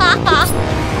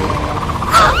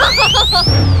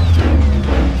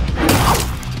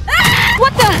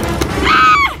 What the?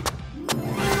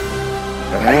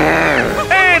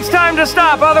 Hey, it's time to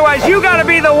stop, otherwise you gotta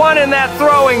be the one in that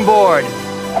throwing board.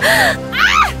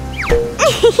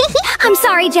 I'm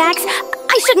sorry, Jax.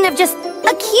 I shouldn't have just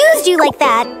accused you like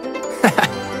that.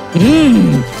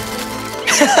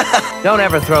 Don't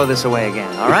ever throw this away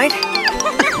again, all right?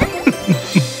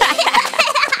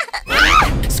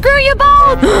 Screw you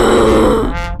both!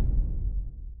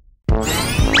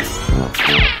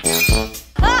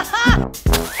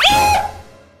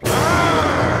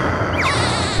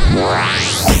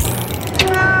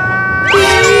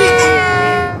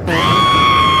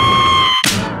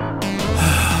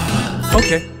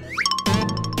 Okay.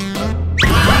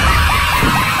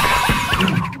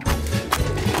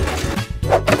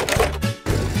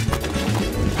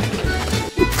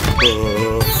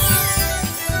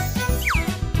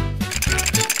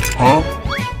 Huh?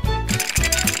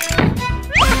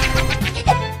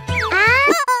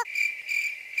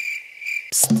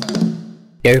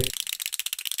 Nope.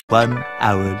 1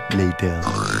 hour later.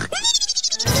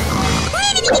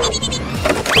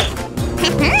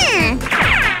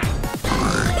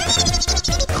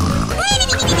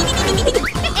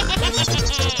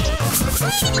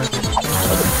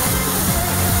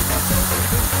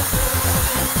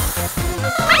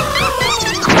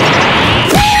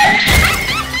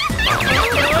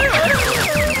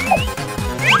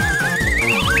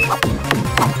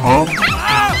 Huh?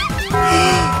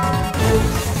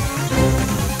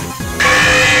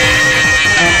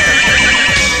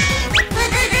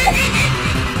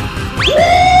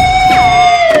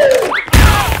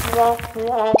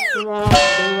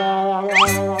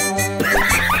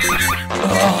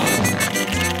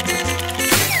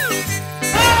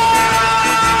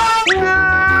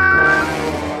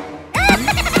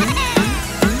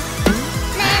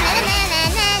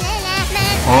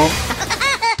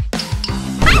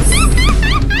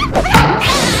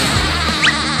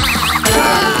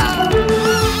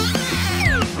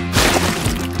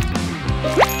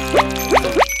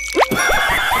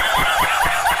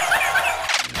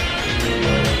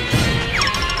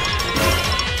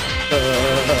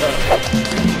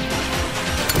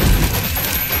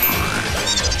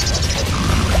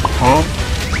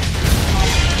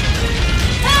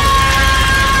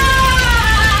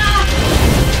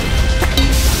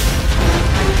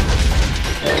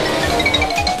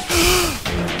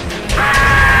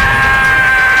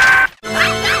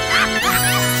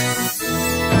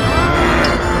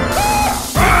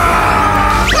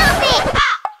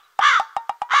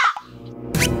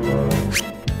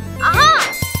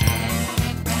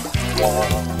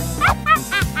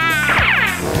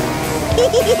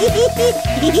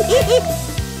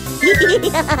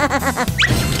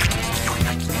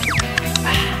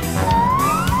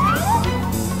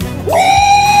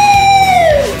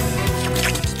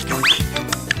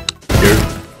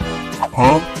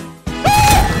 Huh?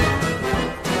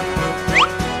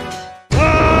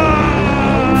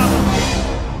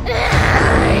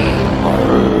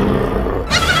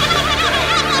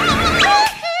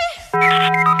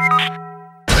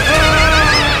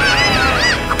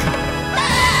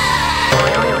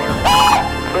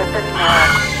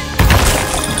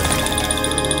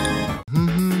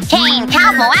 Caine,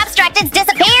 Cosmo, Abstracted's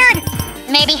disappeared!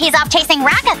 Maybe he's off chasing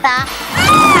Ragatha.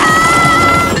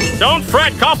 Don't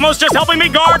fret, Cosmo's just helping me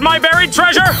guard my buried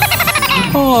treasure!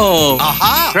 Oh.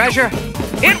 Aha! Treasure?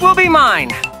 It will be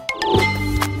mine.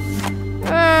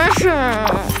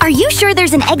 Are you sure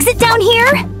there's an exit down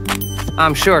here?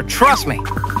 I'm sure, trust me.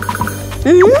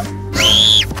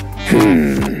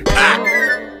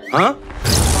 Huh?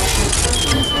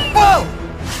 Whoa!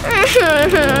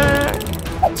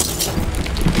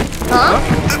 Huh?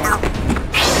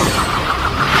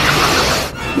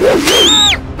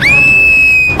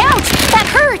 Ouch! That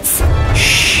hurts!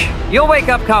 Shh! You'll wake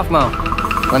up, Cosmo.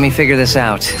 Let me figure this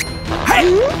out.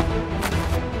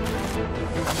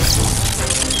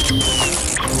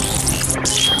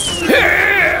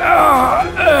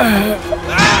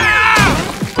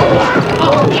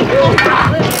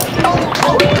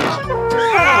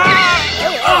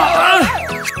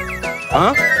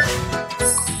 Huh?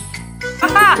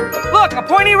 Aha! Look, a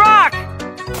pointy rock!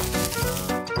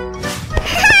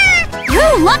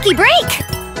 Ooh, lucky break!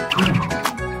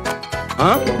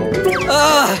 Huh?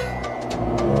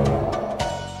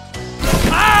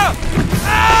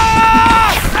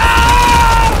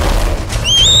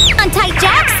 On tight,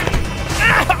 Jax!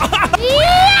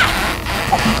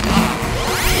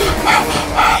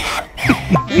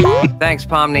 Thanks,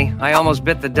 Pomni. I almost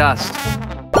bit the dust.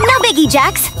 No biggie,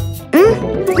 Jax.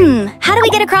 How do we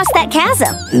get across that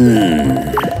chasm?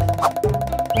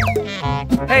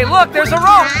 Hey, look, there's a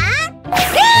rope!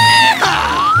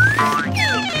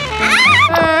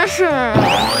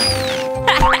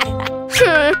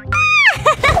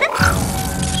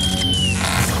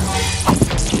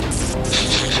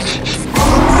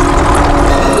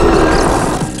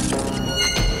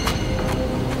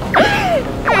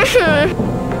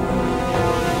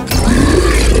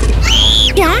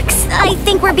 Jax, I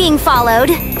think we're being followed.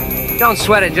 Don't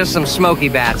sweat it, just some smoky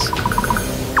bats.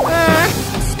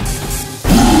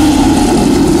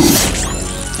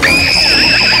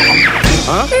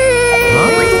 Huh?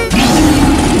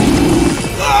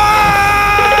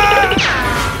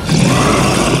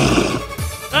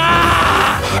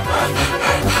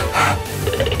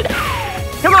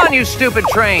 Come on, you stupid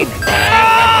train!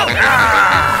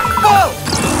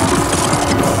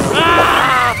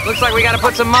 Looks like we gotta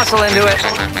put some muscle into it.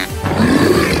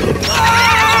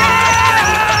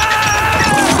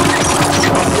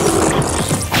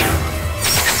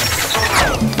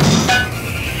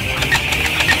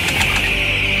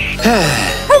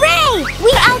 Hooray!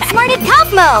 We outsmarted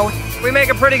Cosmo! We make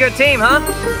a pretty good team, huh?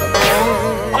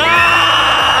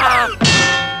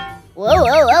 Whoa,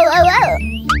 whoa, whoa, whoa,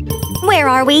 whoa! Where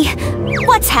are we?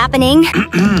 What's happening?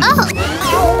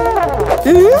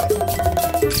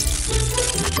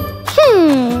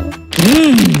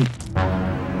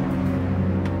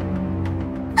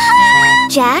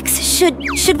 Jax,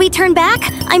 should we turn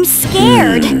back? I'm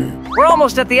scared. We're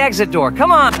almost at the exit door.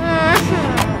 Come on.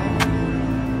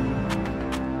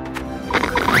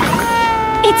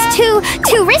 It's too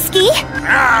risky.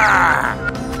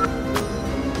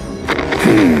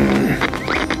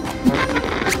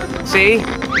 See?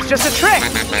 It's just a trick.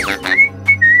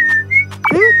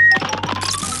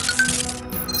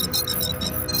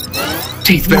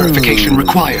 Teeth verification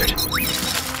required.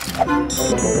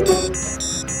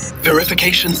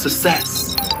 Verification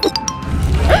success.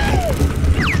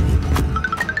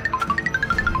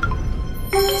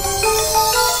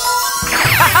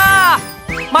 Ha-ha!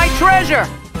 My treasure!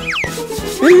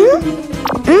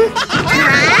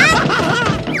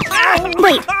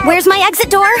 Wait, where's my exit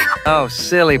door? Oh,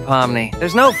 silly Pomni.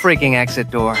 There's no freaking exit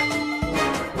door.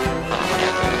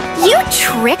 You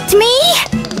tricked me?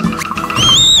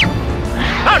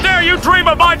 How dare you dream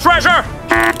of my treasure!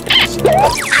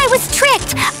 I was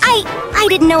tricked. I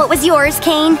didn't know it was yours,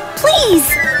 Caine. Please.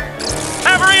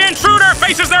 Every intruder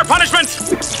faces their punishment!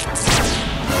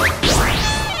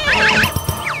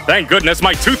 Thank goodness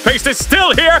my toothpaste is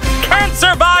still here! Can't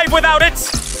survive without it!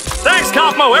 Thanks,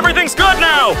 Cosmo! Everything's good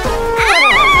now!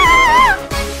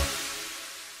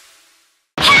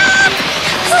 Help!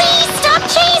 Please stop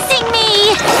chasing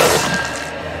me!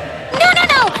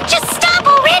 No! Just stop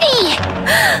already!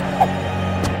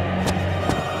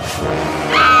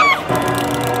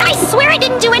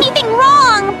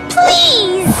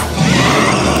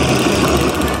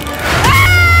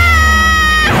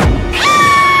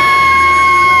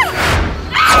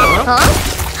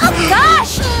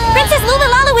 Princess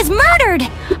Lulu is murdered!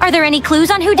 Are there any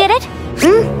clues on who did it?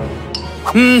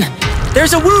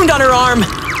 There's a wound on her arm.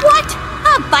 What?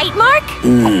 A bite mark?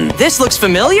 This looks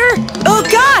familiar. Oh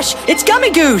gosh, it's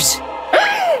Gummigoo's.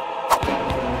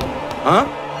 Huh?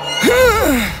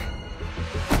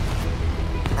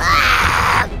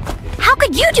 How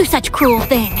could you do such cruel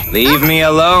thing? Leave me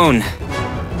alone.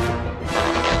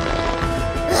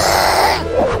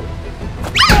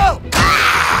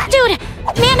 Dude,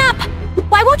 man up!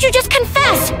 Why won't you just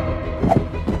confess?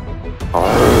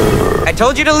 I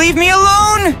told you to leave me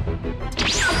alone!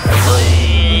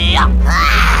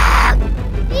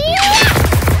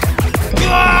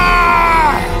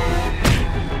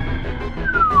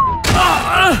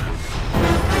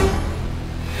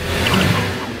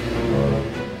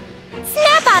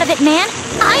 Snap out of it, man!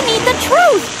 I need the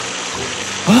truth!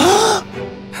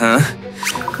 Huh?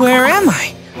 Where am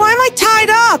I? Why am I tied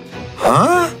up?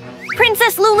 Huh?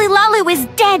 Princess Lulu is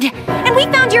dead, and we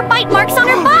found your bite marks on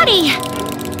her body!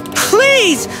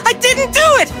 Please! I didn't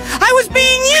do it! I was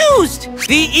being used!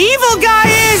 The evil guy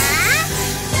is...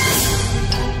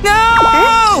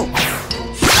 No!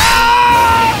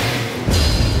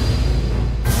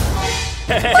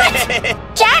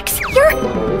 What? Jax,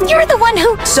 you're the one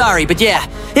who... Sorry, but yeah,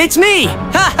 it's me!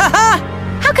 Ha ha ha!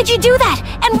 How could you do that?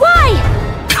 And why?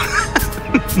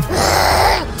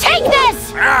 Take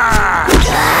this!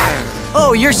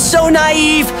 Oh, you're so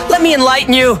naive! Let me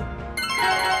enlighten you!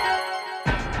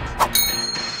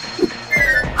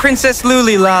 Princess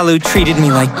Lulu treated me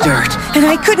like dirt, and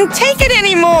I couldn't take it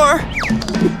anymore!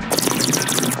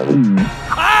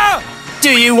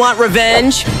 Do you want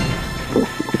revenge?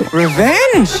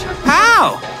 Revenge?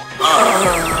 How?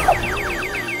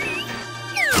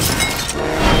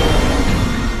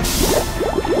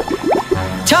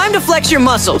 Time to flex your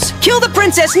muscles! Kill the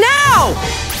princess now!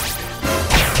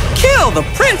 Kill the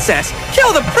princess!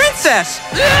 Kill the princess!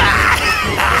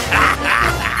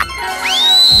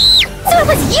 So it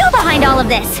was you behind all of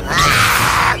this!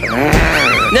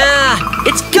 Nah,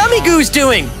 it's Gummigoo's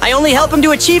doing! I only help him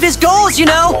to achieve his goals, you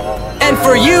know! And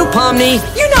for you, Pomni,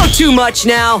 you know too much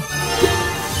now!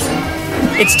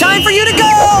 It's time for you to go!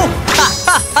 Ha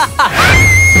ha ha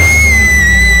ha!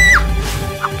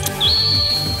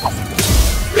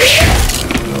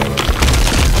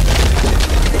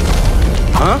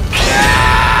 Huh?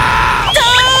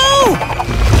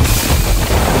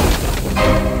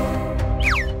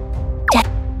 Death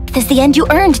is the end you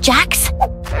earned, Jax.